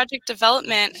terms of project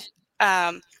development,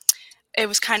 it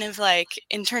was kind of like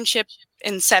internship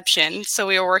inception. So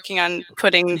we were working on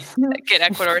putting Get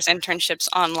Ecuador's internships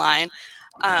online.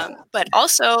 But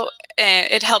also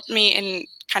it helped me in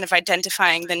kind of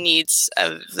identifying the needs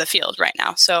of the field right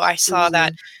now. So I saw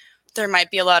that there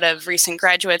might be a lot of recent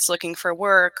graduates looking for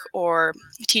work or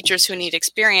teachers who need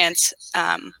experience,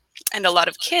 and a lot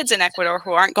of kids in Ecuador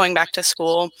who aren't going back to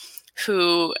school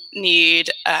who need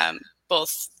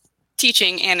both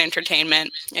teaching and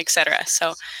entertainment, etc.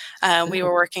 So we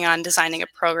were working on designing a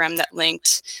program that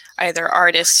linked either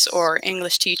artists or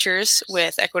English teachers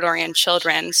with Ecuadorian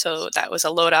children. So that was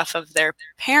a load off of their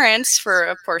parents for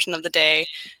a portion of the day,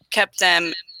 kept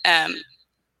them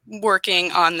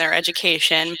working on their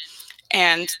education,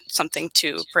 and something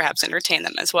to perhaps entertain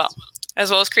them as well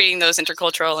as creating those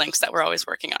intercultural links that we're always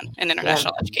working on in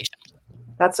international education.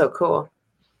 That's so cool.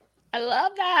 I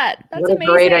love that. That's what a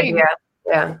amazing. Great idea.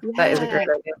 Yeah, that is a great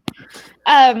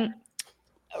idea.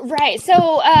 Right.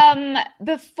 So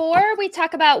before we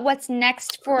talk about what's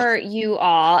next for you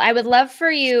all, I would love for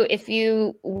you, if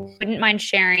you wouldn't mind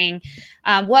sharing,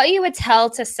 what you would tell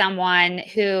to someone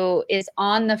who is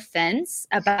on the fence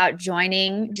about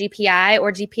joining GPI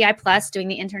or GPI Plus, doing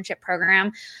the internship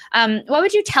program. What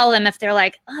would you tell them if they're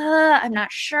like, I'm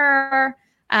not sure,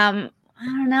 I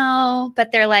don't know,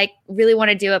 but they're like, really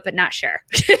want to do it, but not sure?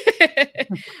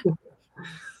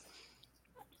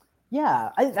 Yeah,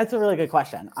 that's a really good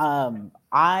question.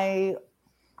 I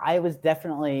was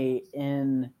definitely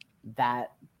in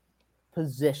that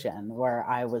position where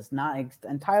I was not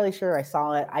entirely sure. I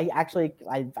saw it.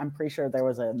 I'm pretty sure there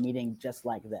was a meeting just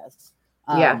like this.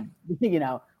 You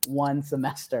know, one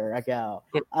semester ago,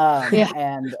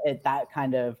 and that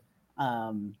kind of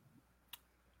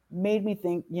made me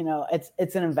think. You know,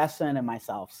 it's an investment in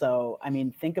myself. So I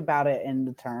mean, think about it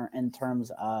in terms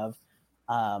of,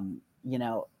 you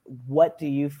know, what do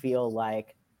you feel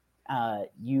like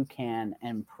you can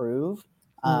improve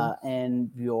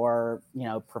in your, you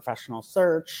know, professional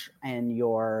search and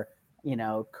your, you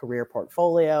know, career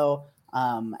portfolio?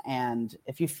 And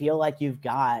if you feel like you've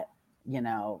got, you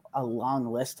know, a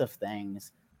long list of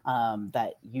things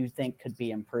that you think could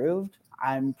be improved,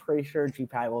 I'm pretty sure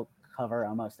GPI will cover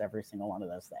almost every single one of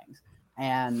those things.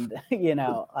 And, you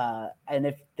know,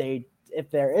 and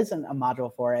if there isn't a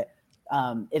module for it,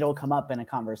 it'll come up in a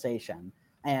conversation.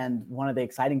 And one of the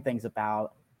exciting things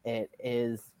about it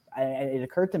is, it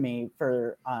occurred to me,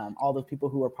 for all those people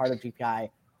who were part of GPI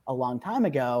a long time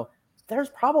ago, there's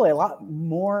probably a lot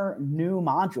more new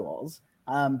modules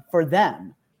for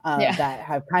them that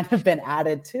have kind of been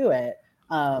added to it.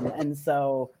 And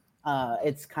so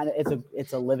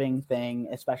it's a living thing,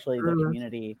 especially the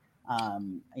community,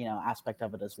 you know, aspect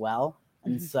of it as well.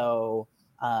 And so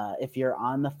if you're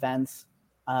on the fence,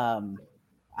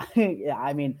 yeah,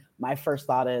 I mean, my first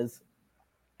thought is,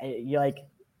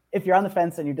 if you're on the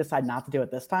fence and you decide not to do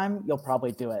it this time, you'll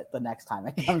probably do it the next time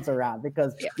it comes around,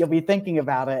 because you'll be thinking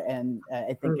about it, and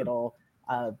I think it'll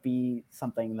be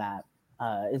something that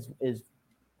is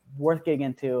worth getting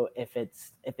into if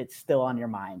it's still on your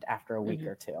mind after a week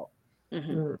or two.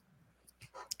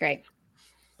 Great.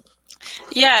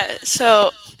 Yeah.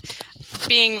 So,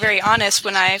 being very honest,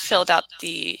 when I filled out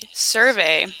the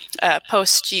survey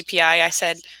post GPI, I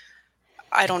said,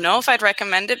 I don't know if I'd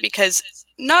recommend it,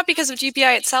 not because of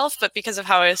GPI itself, but because of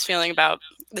how I was feeling about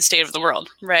the state of the world,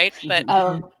 right? But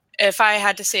if I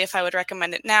had to say if I would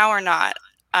recommend it now or not,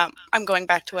 I'm going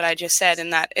back to what I just said, in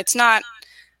that it's not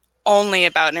only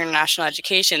about international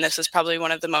education, this is probably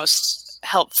one of the most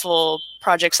helpful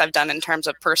projects I've done in terms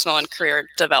of personal and career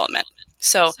development.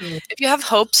 So if you have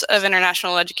hopes of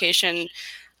international education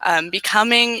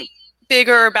becoming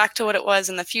bigger or back to what it was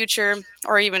in the future,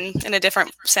 or even in a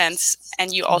different sense,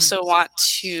 and you also want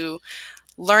to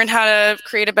learn how to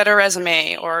create a better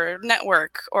resume or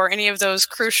network or any of those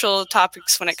crucial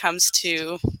topics when it comes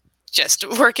to just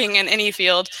working in any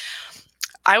field,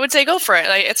 I would say go for it.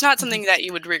 Like, it's not something that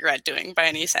you would regret doing by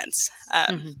any sense.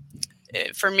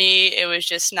 For me, it was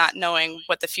just not knowing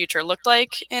what the future looked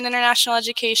like in international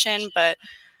education, but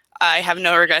I have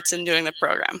no regrets in doing the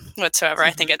program whatsoever.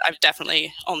 I think I've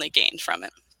definitely only gained from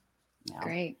it. Yeah.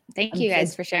 Great. Thank you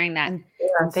guys for sharing that. And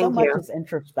Thank so much you. is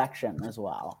introspection as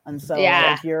well. And so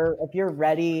Yeah. if you're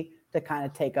ready to kind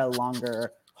of take a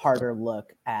longer, harder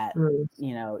look at,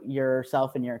 you know,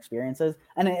 yourself and your experiences,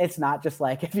 and it's not just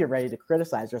like if you're ready to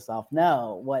criticize yourself.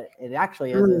 No, what it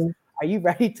actually is are you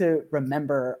ready to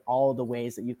remember all the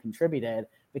ways that you contributed?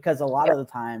 Because a lot of the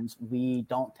times we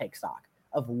don't take stock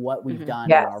of what we've done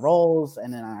in our roles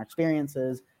and in our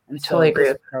experiences. And so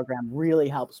this program really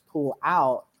helps pull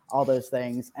out all those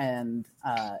things. And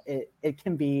it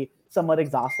can be somewhat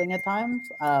exhausting at times,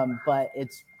 but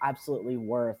it's absolutely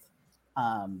worth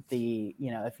the,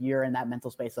 you know, if you're in that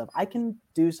mental space of, I can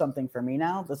do something for me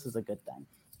now, this is a good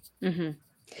thing.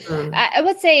 I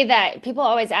would say that people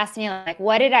always ask me, like,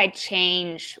 what did I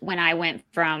change when I went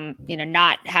from, you know,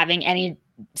 not having any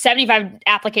 75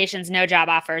 applications, no job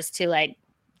offers, to like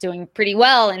doing pretty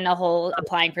well in the whole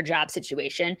applying for job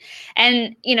situation.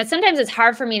 And, you know, sometimes it's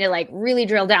hard for me to like really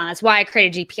drill down. That's why I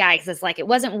created GPI, because it's like, it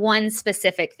wasn't one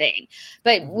specific thing.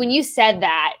 But when you said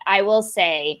that, I will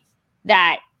say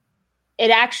that it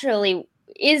actually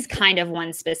is kind of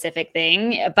one specific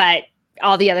thing, but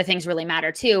all the other things really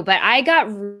matter too. But I got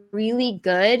really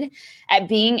good at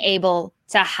being able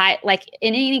to like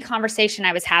in any conversation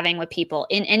I was having with people,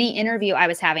 in any interview I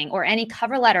was having, or any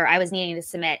cover letter I was needing to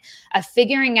submit, of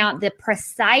figuring out the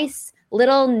precise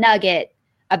little nugget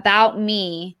about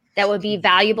me that would be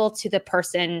valuable to the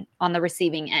person on the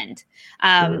receiving end.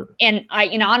 And I,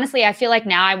 you know, honestly, I feel like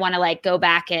now I want to like go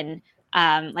back and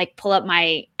like pull up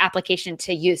my application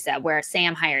to USA where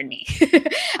Sam hired me.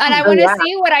 And I want to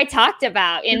see what I talked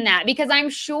about in that, because I'm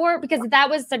sure, because that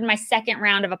was my second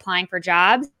round of applying for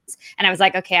jobs. And I was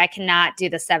like, okay, I cannot do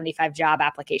the 75 job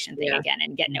application thing again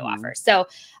and get no offers. So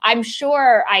I'm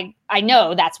sure I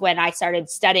know that's when I started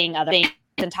studying other things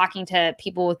and talking to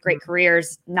people with great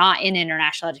careers, not in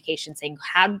international education, saying,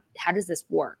 how does this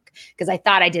work? Because I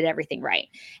thought I did everything right.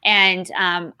 And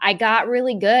I got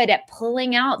really good at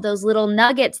pulling out those little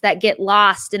nuggets that get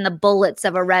lost in the bullets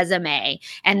of a resume,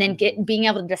 and then being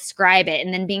able to describe it,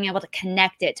 and then being able to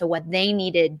connect it to what they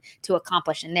needed to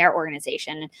accomplish in their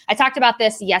organization. I talked about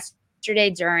this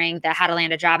yesterday during the How to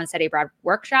Land a Job and Study Abroad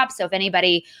workshop. So if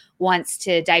anybody wants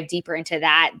to dive deeper into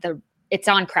that, it's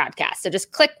on Crowdcast. So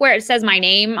just click where it says my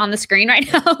name on the screen right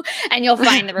now, and you'll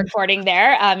find the recording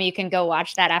there. You can go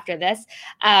watch that after this.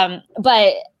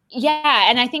 But yeah,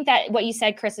 and I think that what you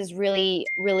said, Chris, is really,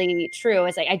 really true.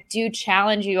 It's like, I do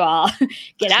challenge you all,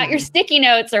 get out your sticky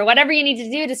notes or whatever you need to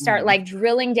do to start like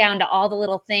drilling down to all the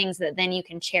little things that then you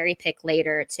can cherry pick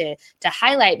later to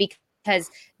highlight, because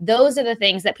those are the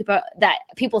things that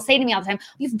people say to me all the time.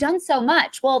 You've done so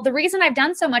much. Well, the reason I've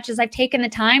done so much is I've taken the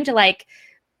time to like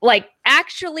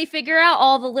actually figure out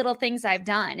all the little things I've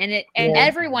done. And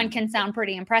everyone can sound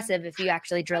pretty impressive if you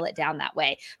actually drill it down that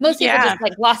way. Most people just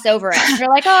like gloss over it. They're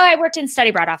like, oh, I worked in study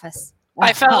abroad office.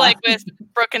 I felt like with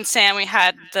Brooke and Sam, we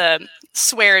had the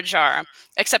swear jar,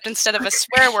 except instead of a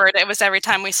swear word, it was every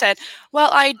time we said, well,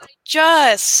 I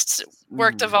just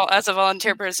worked as a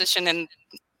volunteer position in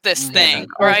this thing,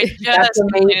 or I just. That's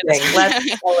amazing.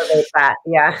 Let's elevate that.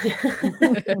 Yeah.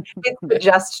 It's the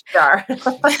just jar.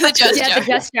 The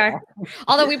just jar.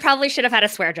 Although we probably should have had a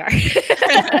swear jar.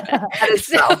 That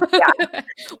is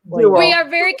We are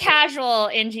very casual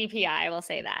in GPI, I will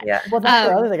say that. Yeah. Well, that's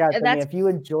the other thing I was thinking. If you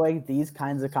enjoy these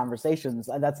kinds of conversations,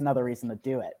 that's another reason to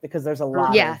do it, because there's a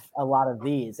lot of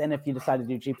these. And if you decide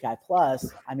to do GPI Plus,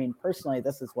 I mean, personally,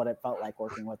 this is what it felt like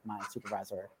working with my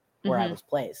supervisor where I was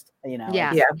placed. You know,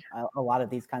 a lot of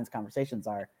these kinds of conversations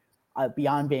are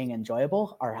beyond being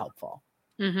enjoyable, are helpful.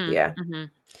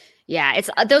 Yeah, it's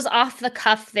those off the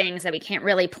cuff things that we can't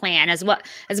really plan. As much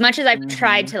as I've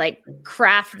tried to like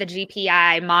craft the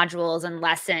GPI modules and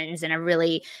lessons in a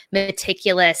really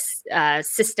meticulous,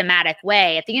 systematic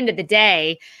way, at the end of the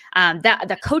day, that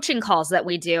the coaching calls that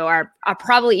we do are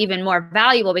probably even more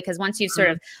valuable, because once you sort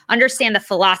of understand the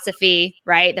philosophy,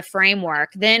 right, the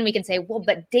framework, then we can say, well,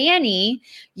 but Danny,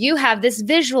 you have this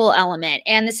visual element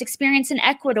and this experience in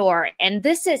Ecuador, and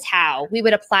this is how we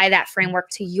would apply that framework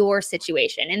to your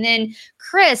situation. And then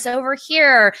Chris over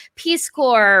here, Peace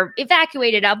Corps,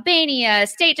 evacuated Albania,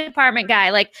 State Department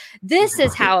guy, like this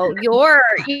is how your,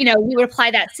 we would apply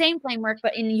that same framework,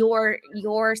 but in your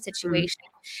situation.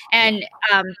 And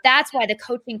that's why the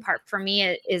coaching part for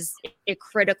me is a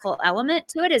critical element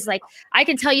to it. Is like, I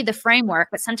can tell you the framework,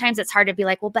 but sometimes it's hard to be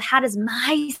like, well, but how does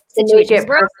my situation make it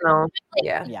personal?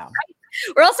 Yeah.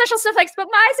 We're all special snowflakes, but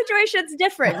my situation's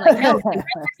different. Like, no, it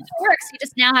works. You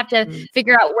just now have to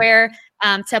figure out where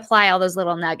to apply all those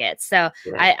little nuggets. So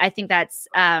I think that's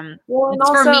for me,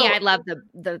 I love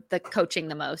the coaching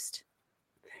the most.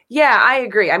 Yeah, I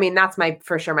agree. I mean, that's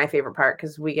for sure my favorite part,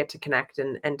 because we get to connect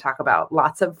and talk about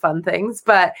lots of fun things.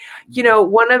 But,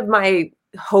 one of my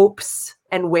hopes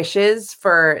and wishes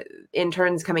for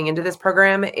interns coming into this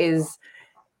program is,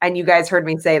 and you guys heard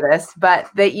me say this, but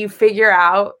that you figure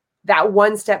out that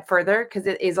one step further, because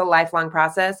it is a lifelong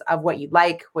process of what you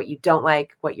like, what you don't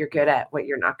like, what you're good at, what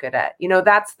you're not good at.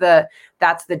 That's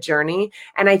the journey.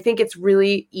 And I think it's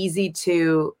really easy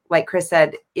to, like Chris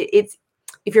said, it's,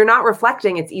 if you're not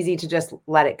reflecting, it's easy to just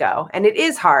let it go. And it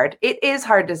is hard. It is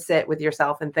hard to sit with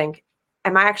yourself and think,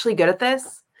 am I actually good at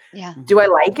this? Yeah. Do I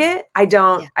like it? I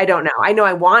don't know. I know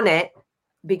I want it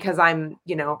because I'm,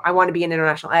 I want to be in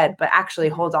international ed, but actually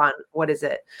hold on, what is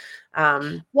it?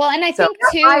 Well, and I think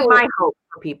too, my hope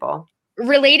for people.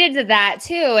 Related to that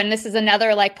too, and this is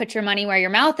another like put your money where your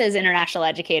mouth is, international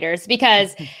educators,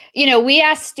 because we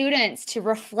ask students to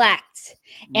reflect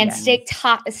and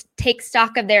take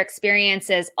stock of their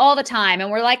experiences all the time, and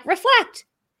we're like, reflect,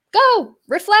 go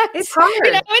reflect. It's hard.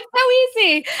 It's so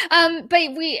easy.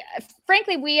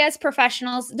 But we as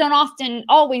professionals don't often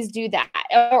always do that.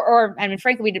 Or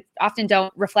frankly, we often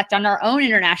don't reflect on our own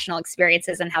international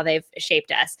experiences and how they've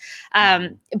shaped us.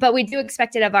 But we do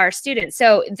expect it of our students.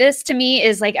 So this to me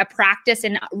is like a practice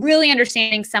in really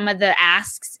understanding some of the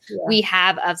asks we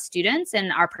have of students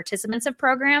and our participants of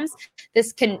programs.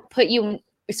 This can put you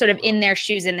sort of in their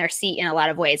shoes, in their seat in a lot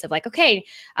of ways of like, okay,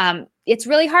 it's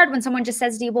really hard when someone just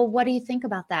says to you, well, what do you think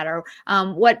about that? Or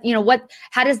what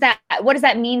does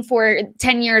that mean for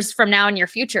 10 years from now in your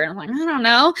future? And I'm like, I don't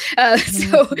know.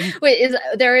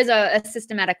 There is a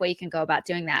systematic way you can go about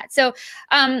doing that. So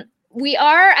we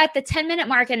are at the 10-minute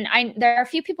mark, and there are a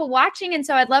few people watching. And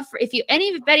so I'd love if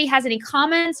anybody has any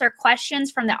comments or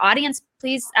questions from the audience,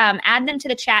 please add them to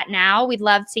the chat now. We'd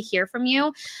love to hear from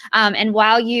you. And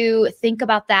while you think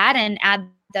about that and add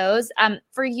those,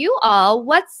 for you all,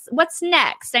 what's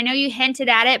next? I know you hinted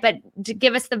at it, but to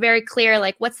give us the very clear,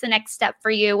 like, what's the next step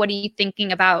for you? What are you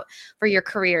thinking about for your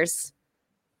careers?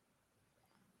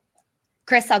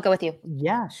 Chris, I'll go with you.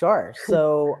 Yeah, sure.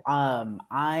 So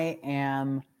I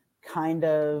am kind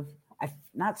of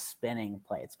not spinning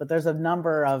plates, but there's a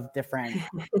number of different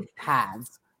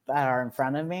paths that are in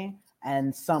front of me,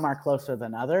 and some are closer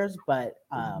than others. But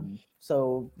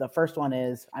so the first one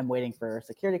is I'm waiting for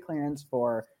security clearance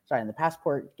for starting the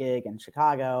passport gig in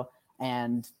Chicago,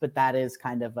 but that is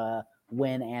kind of a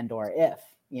when and or if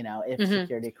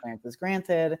security clearance is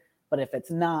granted. But if it's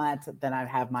not, then I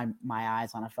have my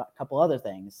eyes on a couple other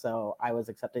things. So I was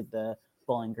accepted to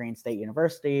Bowling Green State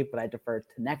University, but I deferred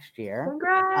to next year.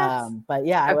 Congrats. But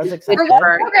yeah, I was accepted. What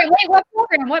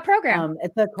program? What program?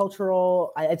 It's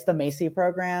it's the Macy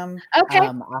program. Okay.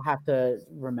 I'll have to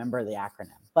remember the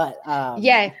acronym, but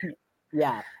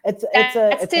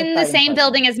it's in the same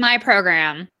building as my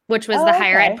program, which was the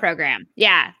higher ed program.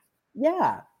 Yeah.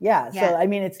 So I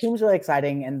mean, it seems really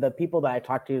exciting, and the people that I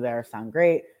talked to there sound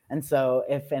great. And so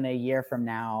if in a year from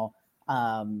now,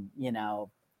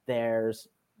 there's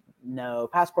no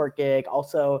passport gig,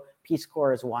 also Peace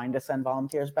Corps is wanting to send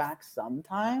volunteers back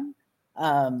sometime.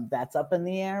 That's up in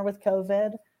the air with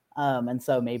COVID. And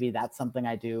so maybe that's something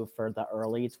I do for the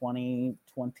early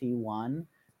 2021.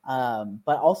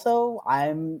 But also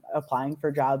I'm applying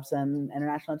for jobs in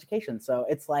international education. So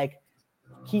it's like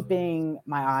keeping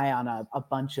my eye on a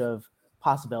bunch of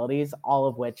possibilities, all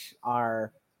of which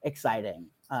are exciting.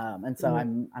 And so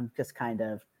I'm just kind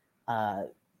of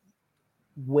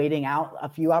waiting out a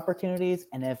few opportunities,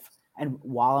 and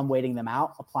while I'm waiting them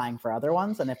out, applying for other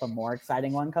ones. And if a more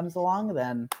exciting one comes along,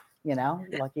 then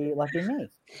lucky me.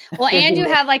 Well, and you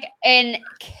have like a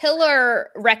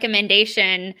killer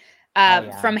recommendation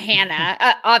from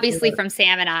Hannah, obviously from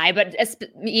Sam and I, but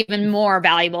even more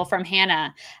valuable from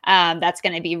Hannah. That's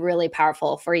going to be really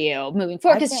powerful for you moving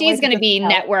forward, because she's going to be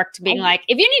networked, being like,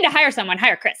 if you need to hire someone,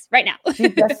 hire Chris right now. She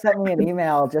just sent me an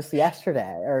email just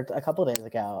yesterday or a couple of days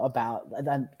ago about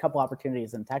a couple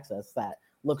opportunities in Texas that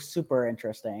look super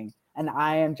interesting. And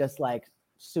I am just like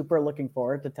super looking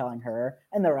forward to telling her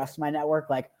and the rest of my network,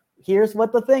 like, here's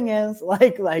what the thing is.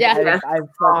 Like I've said like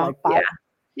 5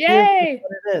 Yay!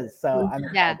 What it is. So I'm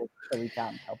excited to reach out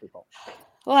and tell people.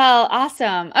 Well,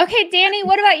 awesome. Okay, Danny,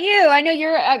 what about you? I know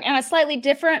you're on a slightly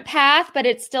different path, but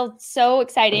it's still so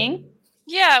exciting.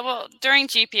 Yeah, well, during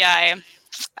GPI,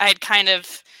 I had kind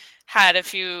of had a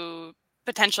few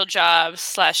potential job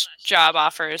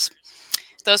offers.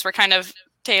 Those were kind of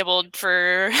tabled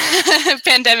for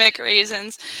pandemic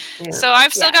reasons. Yeah. So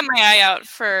I've still got my eye out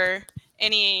for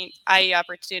any IE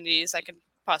opportunities I could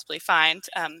possibly find.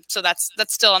 So that's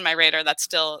still on my radar. That's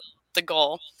still the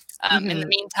goal. In the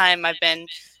meantime, I've been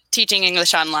teaching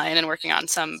English online and working on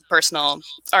some personal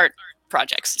art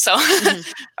projects. So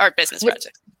art business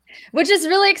projects. Which is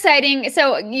really exciting.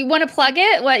 So you want to plug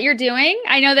it, what you're doing?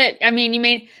 I know that, I mean,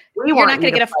 you're not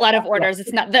going to get a flood of orders.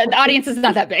 It's not, the audience is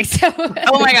not that big. So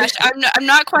oh my gosh, I'm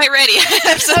not quite ready.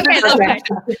 Okay.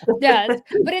 Yes,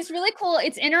 but it's really cool.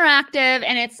 It's interactive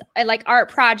and it's like art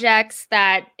projects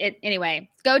anyway,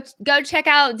 go check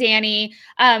out Danny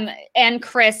and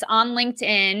Chris on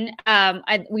LinkedIn.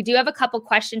 We do have a couple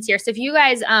questions here. So if you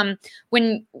guys,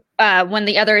 when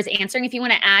the other is answering, if you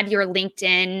want to add your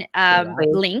LinkedIn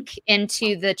link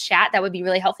into the chat, that would be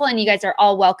really helpful. And you guys are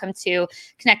all welcome to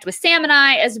connect with Sam and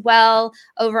I as well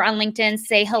over on LinkedIn.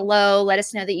 Say hello. Let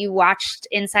us know that you watched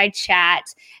Inside Chat.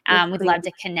 We'd love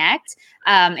to connect.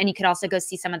 And you could also go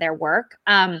see some of their work.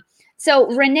 So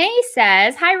Renee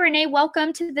says, hi, Renee,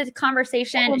 welcome to the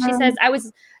conversation. She says, I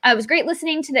was great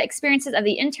listening to the experiences of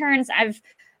the interns.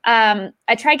 I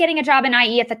tried getting a job in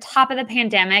IE at the top of the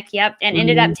pandemic. And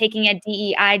ended up taking a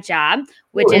DEI job,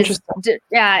 which is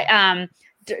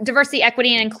diversity,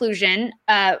 equity, and inclusion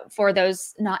for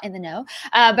those not in the know.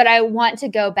 But I want to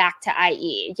go back to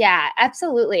IE. Yeah,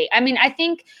 absolutely. I mean, I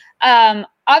think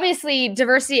obviously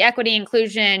diversity, equity,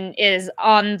 inclusion is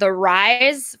on the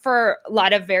rise for a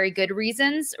lot of very good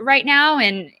reasons right now,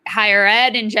 and higher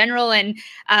ed in general, and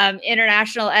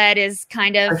international ed is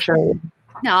kind of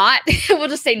not. We'll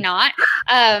just say not.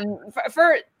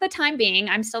 For the time being,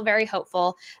 I'm still very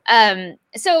hopeful.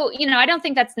 So, I don't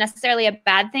think that's necessarily a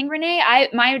bad thing, Renee.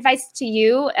 My advice to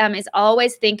you is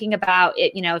always thinking about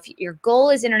it. If your goal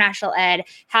is international ed,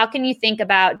 how can you think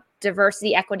about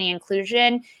diversity, equity,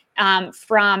 inclusion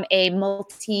from a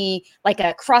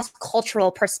a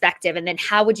cross-cultural perspective? And then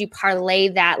how would you parlay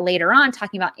that later on,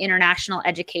 talking about international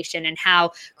education and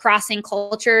how crossing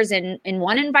cultures in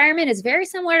one environment is very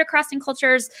similar to crossing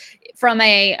cultures from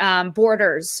a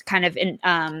borders kind of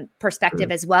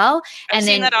perspective as well. I've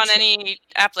seen that on any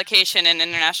application in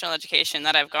international education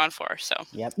that I've gone for. So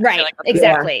right,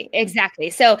 exactly.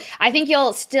 So I think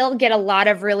you'll still get a lot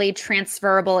of really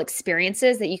transferable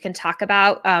experiences that you can talk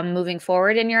about moving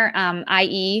forward in your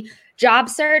IE job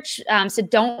search. So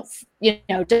don't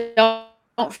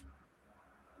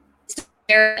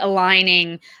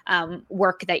aligning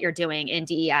work that you're doing in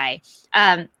DEI.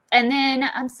 And then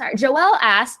I'm sorry, Joelle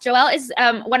asked. Joelle is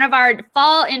one of our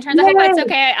fall interns. I hope it's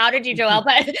okay. I outed you, Joelle,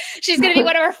 but she's going to be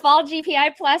one of our fall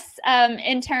GPI Plus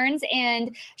interns.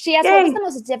 And she asked, what was the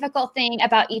most difficult thing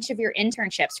about each of your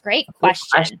internships? Great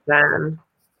question.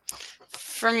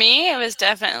 For me, it was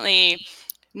definitely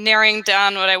narrowing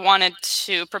down what I wanted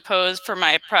to propose for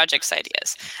my project's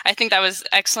ideas. I think that was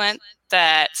excellent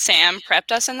that Sam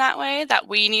prepped us in that way, that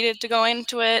we needed to go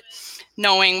into it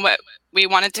knowing what we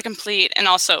wanted to complete and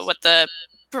also what the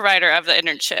provider of the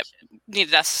internship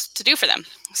needed us to do for them.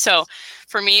 So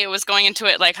for me, it was going into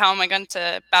it like, how am I going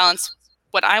to balance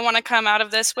what I want to come out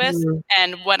of this with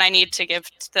and what I need to give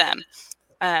to them?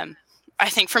 I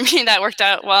think for me, that worked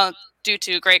out well due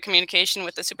to great communication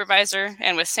with the supervisor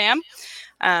and with Sam.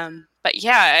 But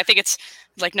yeah, I think it's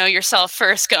like know yourself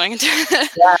first going into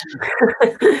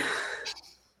it.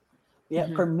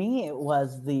 For me, it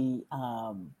was the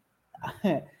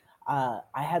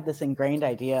I had this ingrained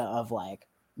idea of like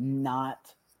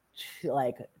not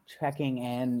checking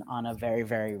in on a very,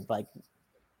 very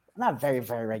not very,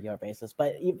 very regular basis,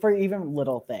 but for even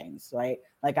little things, right?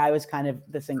 Like I was kind of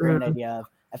this ingrained idea of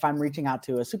if I'm reaching out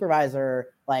to a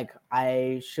supervisor, like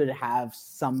I should have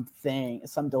some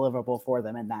deliverable for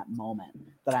them in that moment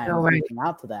that I'm reaching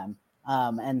out to them.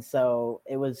 And so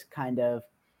it was kind of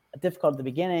difficult at the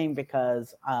beginning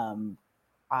because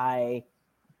I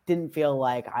didn't feel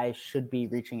like I should be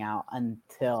reaching out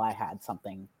until I had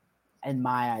something in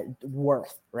my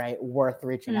worth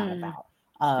reaching out about.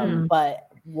 But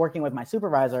working with my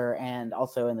supervisor and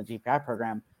also in the GPI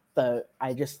program,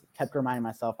 I just kept reminding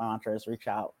myself my mantra is reach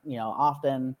out,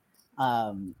 often.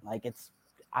 Like it's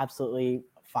absolutely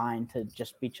fine to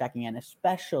just be checking in,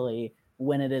 especially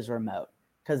when it is remote,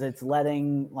 because it's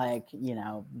letting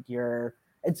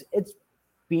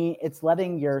it's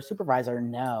letting your supervisor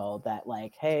know that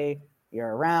like, hey,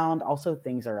 you're around. Also,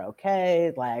 things are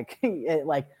okay. Like,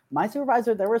 like my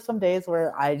supervisor, there were some days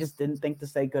where I just didn't think to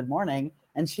say good morning,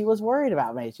 and she was worried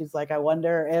about me. She's like, I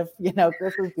wonder if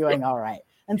Chris is doing all right.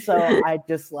 And so I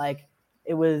just like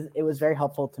it was very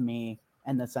helpful to me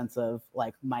in the sense of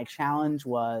like my challenge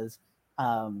was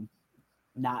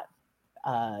not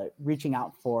reaching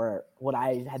out for what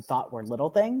I had thought were little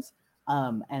things,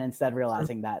 and instead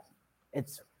realizing that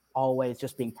it's always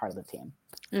just being part of the team.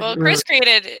 Well, Chris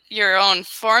created your own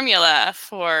formula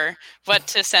for what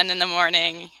to send in the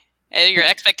morning, your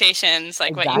expectations,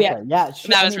 like exactly. what you. Yeah,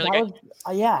 that was really good.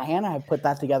 Hannah had put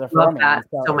that together for Love me. that.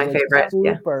 So my favorite.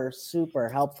 Super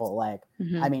helpful. Like,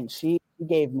 I mean, she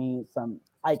gave me some,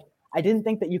 like, I didn't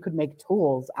think that you could make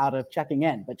tools out of checking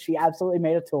in, but she absolutely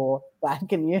made a tool that I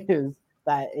can use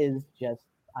that is just,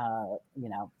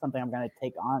 something I'm going to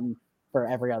take on for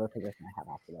every other position I have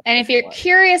after this. And if you're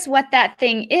curious what that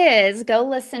thing is, go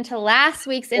listen to last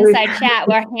week's Inside Chat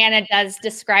where Hannah does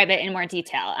describe it in more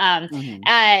detail.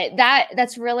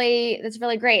 That's really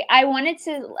great. I wanted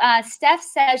to, Steph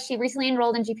says she recently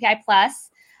enrolled in GPI Plus.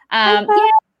 Yeah,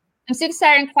 I'm super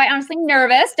excited and quite honestly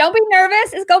nervous. Don't be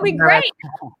nervous. It's going to be great.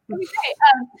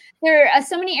 There are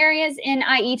so many areas in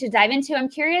IE to dive into. I'm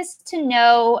curious to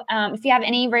know if you have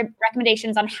any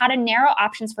recommendations on how to narrow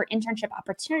options for internship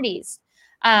opportunities.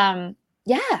 Yeah,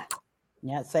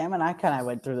 Sam and I kind of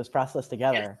went through this process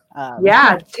together.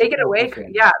 Take it away.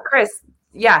 Yeah, Chris.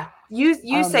 Yeah,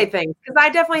 you say things, because I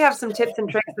definitely have some tips and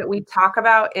tricks that we talk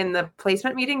about in the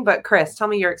placement meeting. But Chris, tell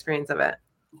me your experience of it.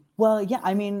 Well, yeah,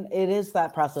 I mean, it is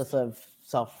that process of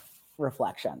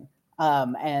self-reflection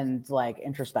and like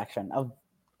introspection of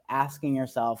asking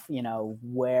yourself,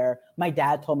 where my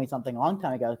dad told me something a long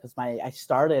time ago, because I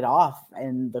started off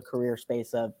in the career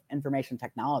space of information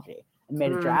technology and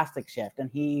made a drastic shift. And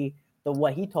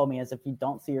what he told me is, if you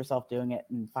don't see yourself doing it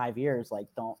in 5 years, like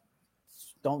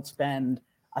don't spend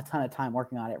a ton of time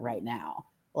working on it right now.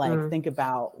 Like think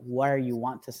about where you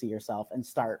want to see yourself and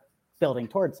start building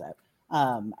towards it.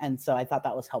 And so I thought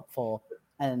that was helpful.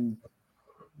 And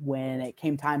when it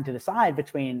came time to decide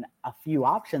between a few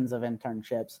options of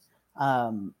internships,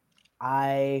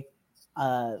 I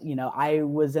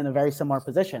was in a very similar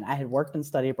position. I had worked and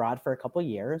studied abroad for a couple of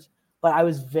years, but I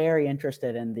was very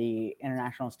interested in the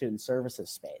international student services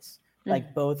space.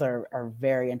 Like both are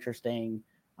very interesting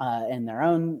in their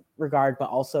own regard, but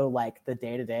also like the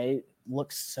day-to-day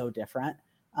looks so different.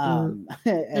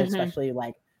 Especially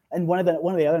like, and one of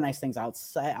the other nice things I'll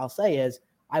say is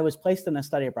I was placed in a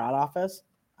study abroad office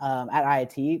at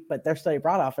IIT, but their study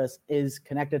abroad office is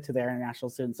connected to their international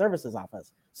student services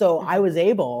office. So I was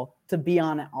able to be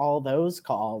on all those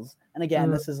calls. And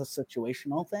again, this is a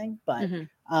situational thing, but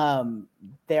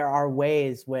there are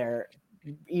ways where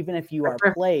even if you are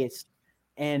placed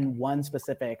in one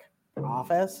specific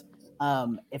office,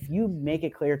 if you make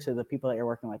it clear to the people that you're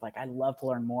working with, like, I'd love to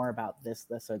learn more about this,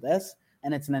 or this,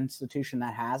 and it's an institution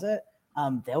that has it,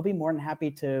 they'll be more than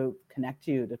happy to connect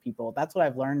you to people. That's what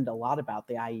I've learned a lot about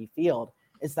the IE field,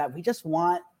 is that we just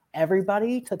want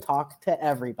everybody to talk to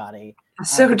everybody.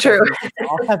 So true. We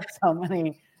all have so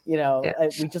many, we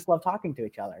just love talking to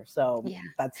each other. So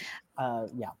that's,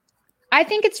 I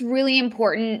think it's really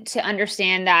important to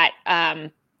understand that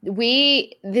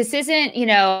this isn't,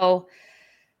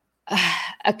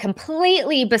 a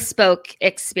completely bespoke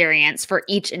experience for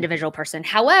each individual person.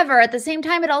 However, at the same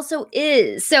time, it also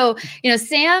is. So,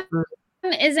 Sam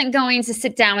isn't going to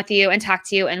sit down with you and talk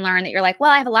to you and learn that you're like,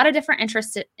 well, I have a lot of different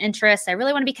interests. I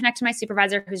really want to be connected to my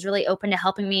supervisor who's really open to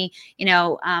helping me,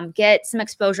 get some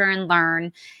exposure and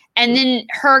learn. And then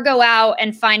her go out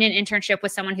and find an internship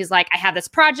with someone who's like, I have this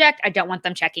project. I don't want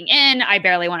them checking in. I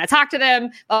barely want to talk to them.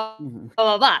 Blah,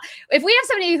 blah, blah. If we have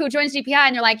somebody who joins GPI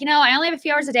and they're like, I only have a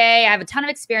few hours a day. I have a ton of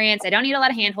experience. I don't need a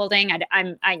lot of hand-holding.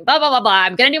 I'm blah, blah, blah, blah.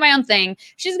 I'm going to do my own thing.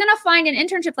 She's going to find an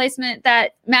internship placement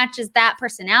that matches that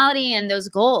personality and those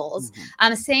goals.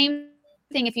 Same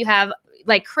thing if you have,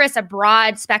 like Chris, a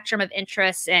broad spectrum of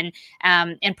interests and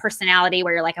personality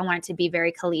where you're like, I want it to be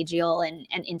very collegial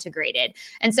and integrated.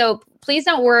 And so please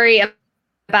don't worry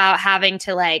about having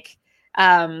to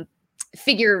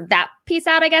figure that piece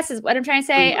out, I guess is what I'm trying to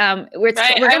say. I would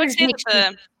say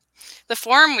the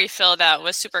form we filled out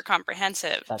was super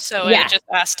comprehensive. So Yeah. it just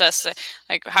asked us,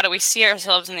 like, how do we see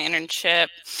ourselves in the internship?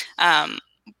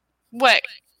 What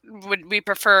would we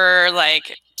prefer,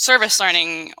 like service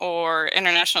learning or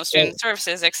international student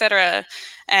services, et cetera?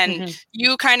 And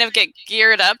you kind of get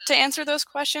geared up to answer those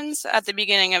questions at the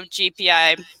beginning of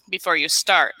GPI before you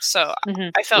start. So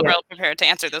I felt real prepared to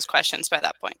answer those questions by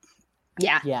that point.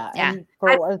 Yeah. And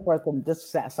for what it's worth, and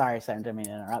this, sorry, Sam, didn't mean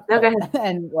to interrupt. No, go ahead.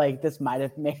 And like, this might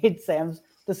have made Sam's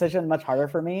decision much harder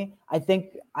for me. I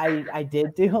think I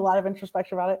did do a lot of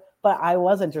introspection about it, but I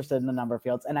was interested in the number of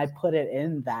fields and I put it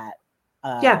in that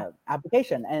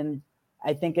application. And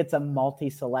I think it's a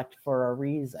multi-select for a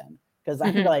reason, because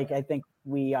I feel like, I think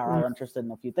we are all interested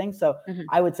in a few things. So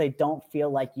I would say, don't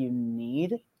feel like you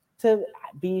need to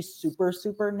be super,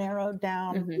 super narrowed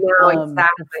down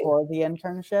for the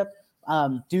internship.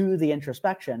 Do the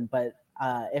introspection, but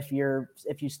if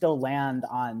you still land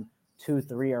on 2,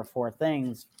 3, or 4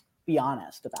 things, be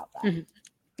honest about that.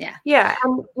 Yeah.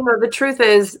 And the truth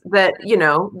is that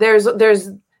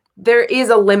there is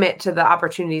a limit to the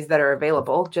opportunities that are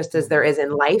available, just as there is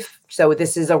in life. So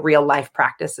this is a real life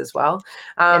practice as well.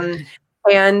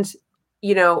 And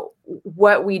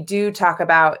what we do talk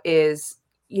about is,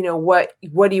 what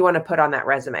do you want to put on that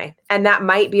resume? And that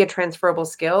might be a transferable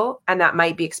skill, and that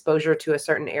might be exposure to a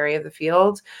certain area of the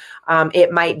field.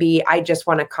 It might be, I just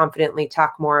want to confidently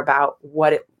talk more about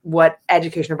what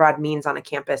education abroad means on a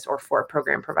campus or for a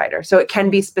program provider. So it can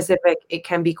be specific, it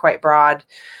can be quite broad.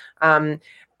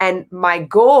 And my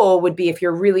goal would be, if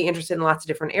you're really interested in lots of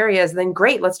different areas, then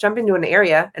great, let's jump into an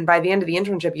area. And by the end of the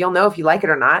internship, you'll know if you like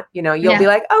it or not. You'll be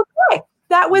like, okay,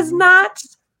 that was not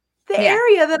the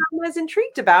area that I was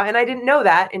intrigued about. And I didn't know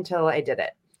that until I did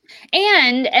it.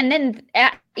 And then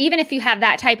even if you have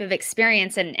that type of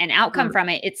experience and outcome from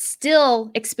it, it's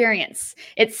still experience.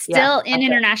 It's still in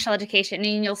international education,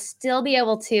 and you'll still be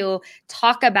able to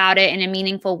talk about it in a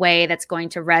meaningful way that's going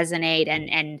to resonate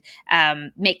and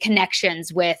make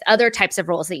connections with other types of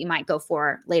roles that you might go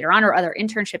for later on, or other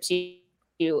internships you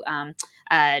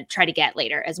try to get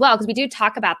later as well. Because we do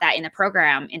talk about that in the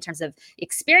program in terms of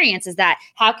experience, is that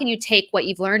how can you take what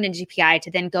you've learned in GPI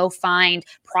to then go find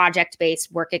project-based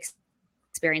work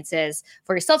experiences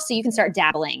for yourself, so you can start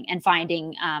dabbling and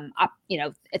finding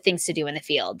things to do in the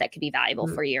field that could be valuable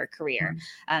for your career.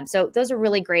 So those are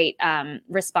really great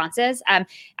responses.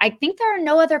 I think there are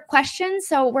no other questions,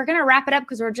 so we're going to wrap it up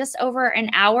because we're just over an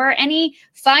hour. Any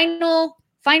final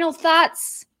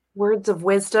thoughts? Words of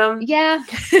wisdom? Yeah.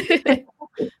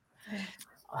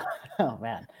 Oh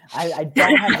man, I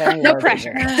don't have any no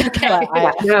pressure. Okay. But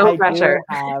I pressure.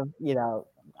 Do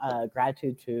have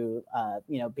gratitude to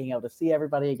being able to see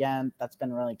everybody again. That's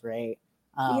been really great.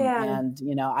 And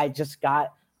I just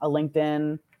got a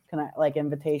LinkedIn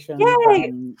invitation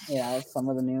from some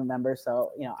of the new members.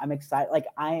 So I'm excited. Like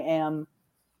I am.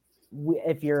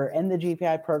 If you're in the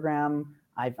GPI program,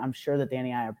 I'm sure that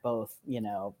Danny and I are both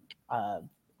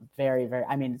very, very.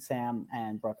 I mean, Sam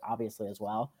and Brooke obviously as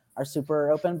well are super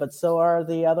open, but so are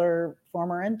the other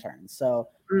former interns. So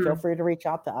feel free to reach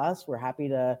out to us. We're happy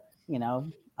to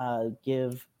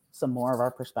give some more of our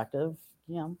perspective.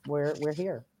 We're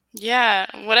here. Yeah,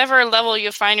 whatever level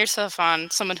you find yourself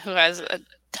on, someone who has a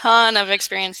ton of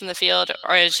experience in the field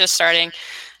or is just starting,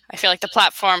 I feel like the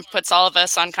platform puts all of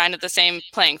us on kind of the same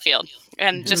playing field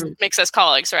and just makes us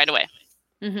colleagues right away.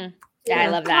 Yeah, I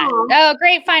love that. Oh,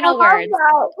 great final words.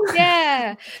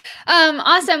 Yeah.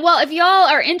 Awesome. Well, if y'all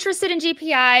are interested in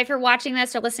GPI, if you're watching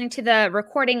this or listening to the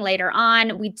recording later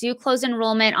on, we do close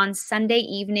enrollment on Sunday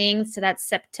evening. So that's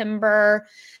September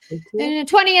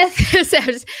 20th.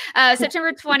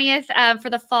 September 20th for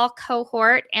the fall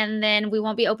cohort. And then we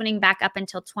won't be opening back up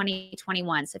until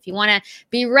 2021. So if you want to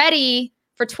be ready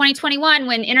for 2021,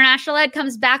 when international ed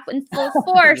comes back in full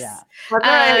force,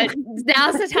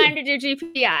 now's the time to do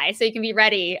GPI, so you can be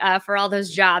ready for all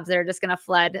those jobs that are just going to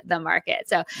flood the market.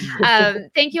 So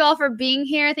thank you all for being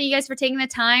here. Thank you guys for taking the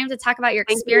time to talk about your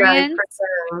experience.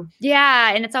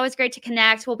 Yeah, and it's always great to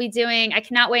connect. We'll be doing, I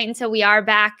cannot wait until we are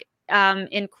back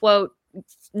in quote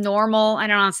normal. I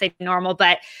don't want to say normal,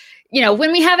 but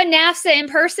when we have a NAFSA in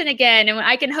person again, and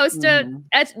I can host a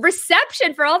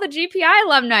reception for all the GPI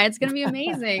alumni, it's going to be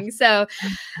amazing. So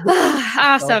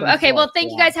awesome. Okay. Well,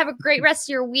 thank you guys. Have a great rest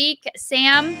of your week.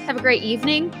 Sam, have a great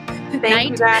evening.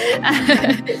 Thank you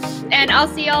guys. And I'll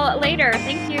see y'all later.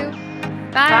 Thank you.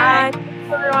 Bye.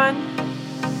 Bye, everyone.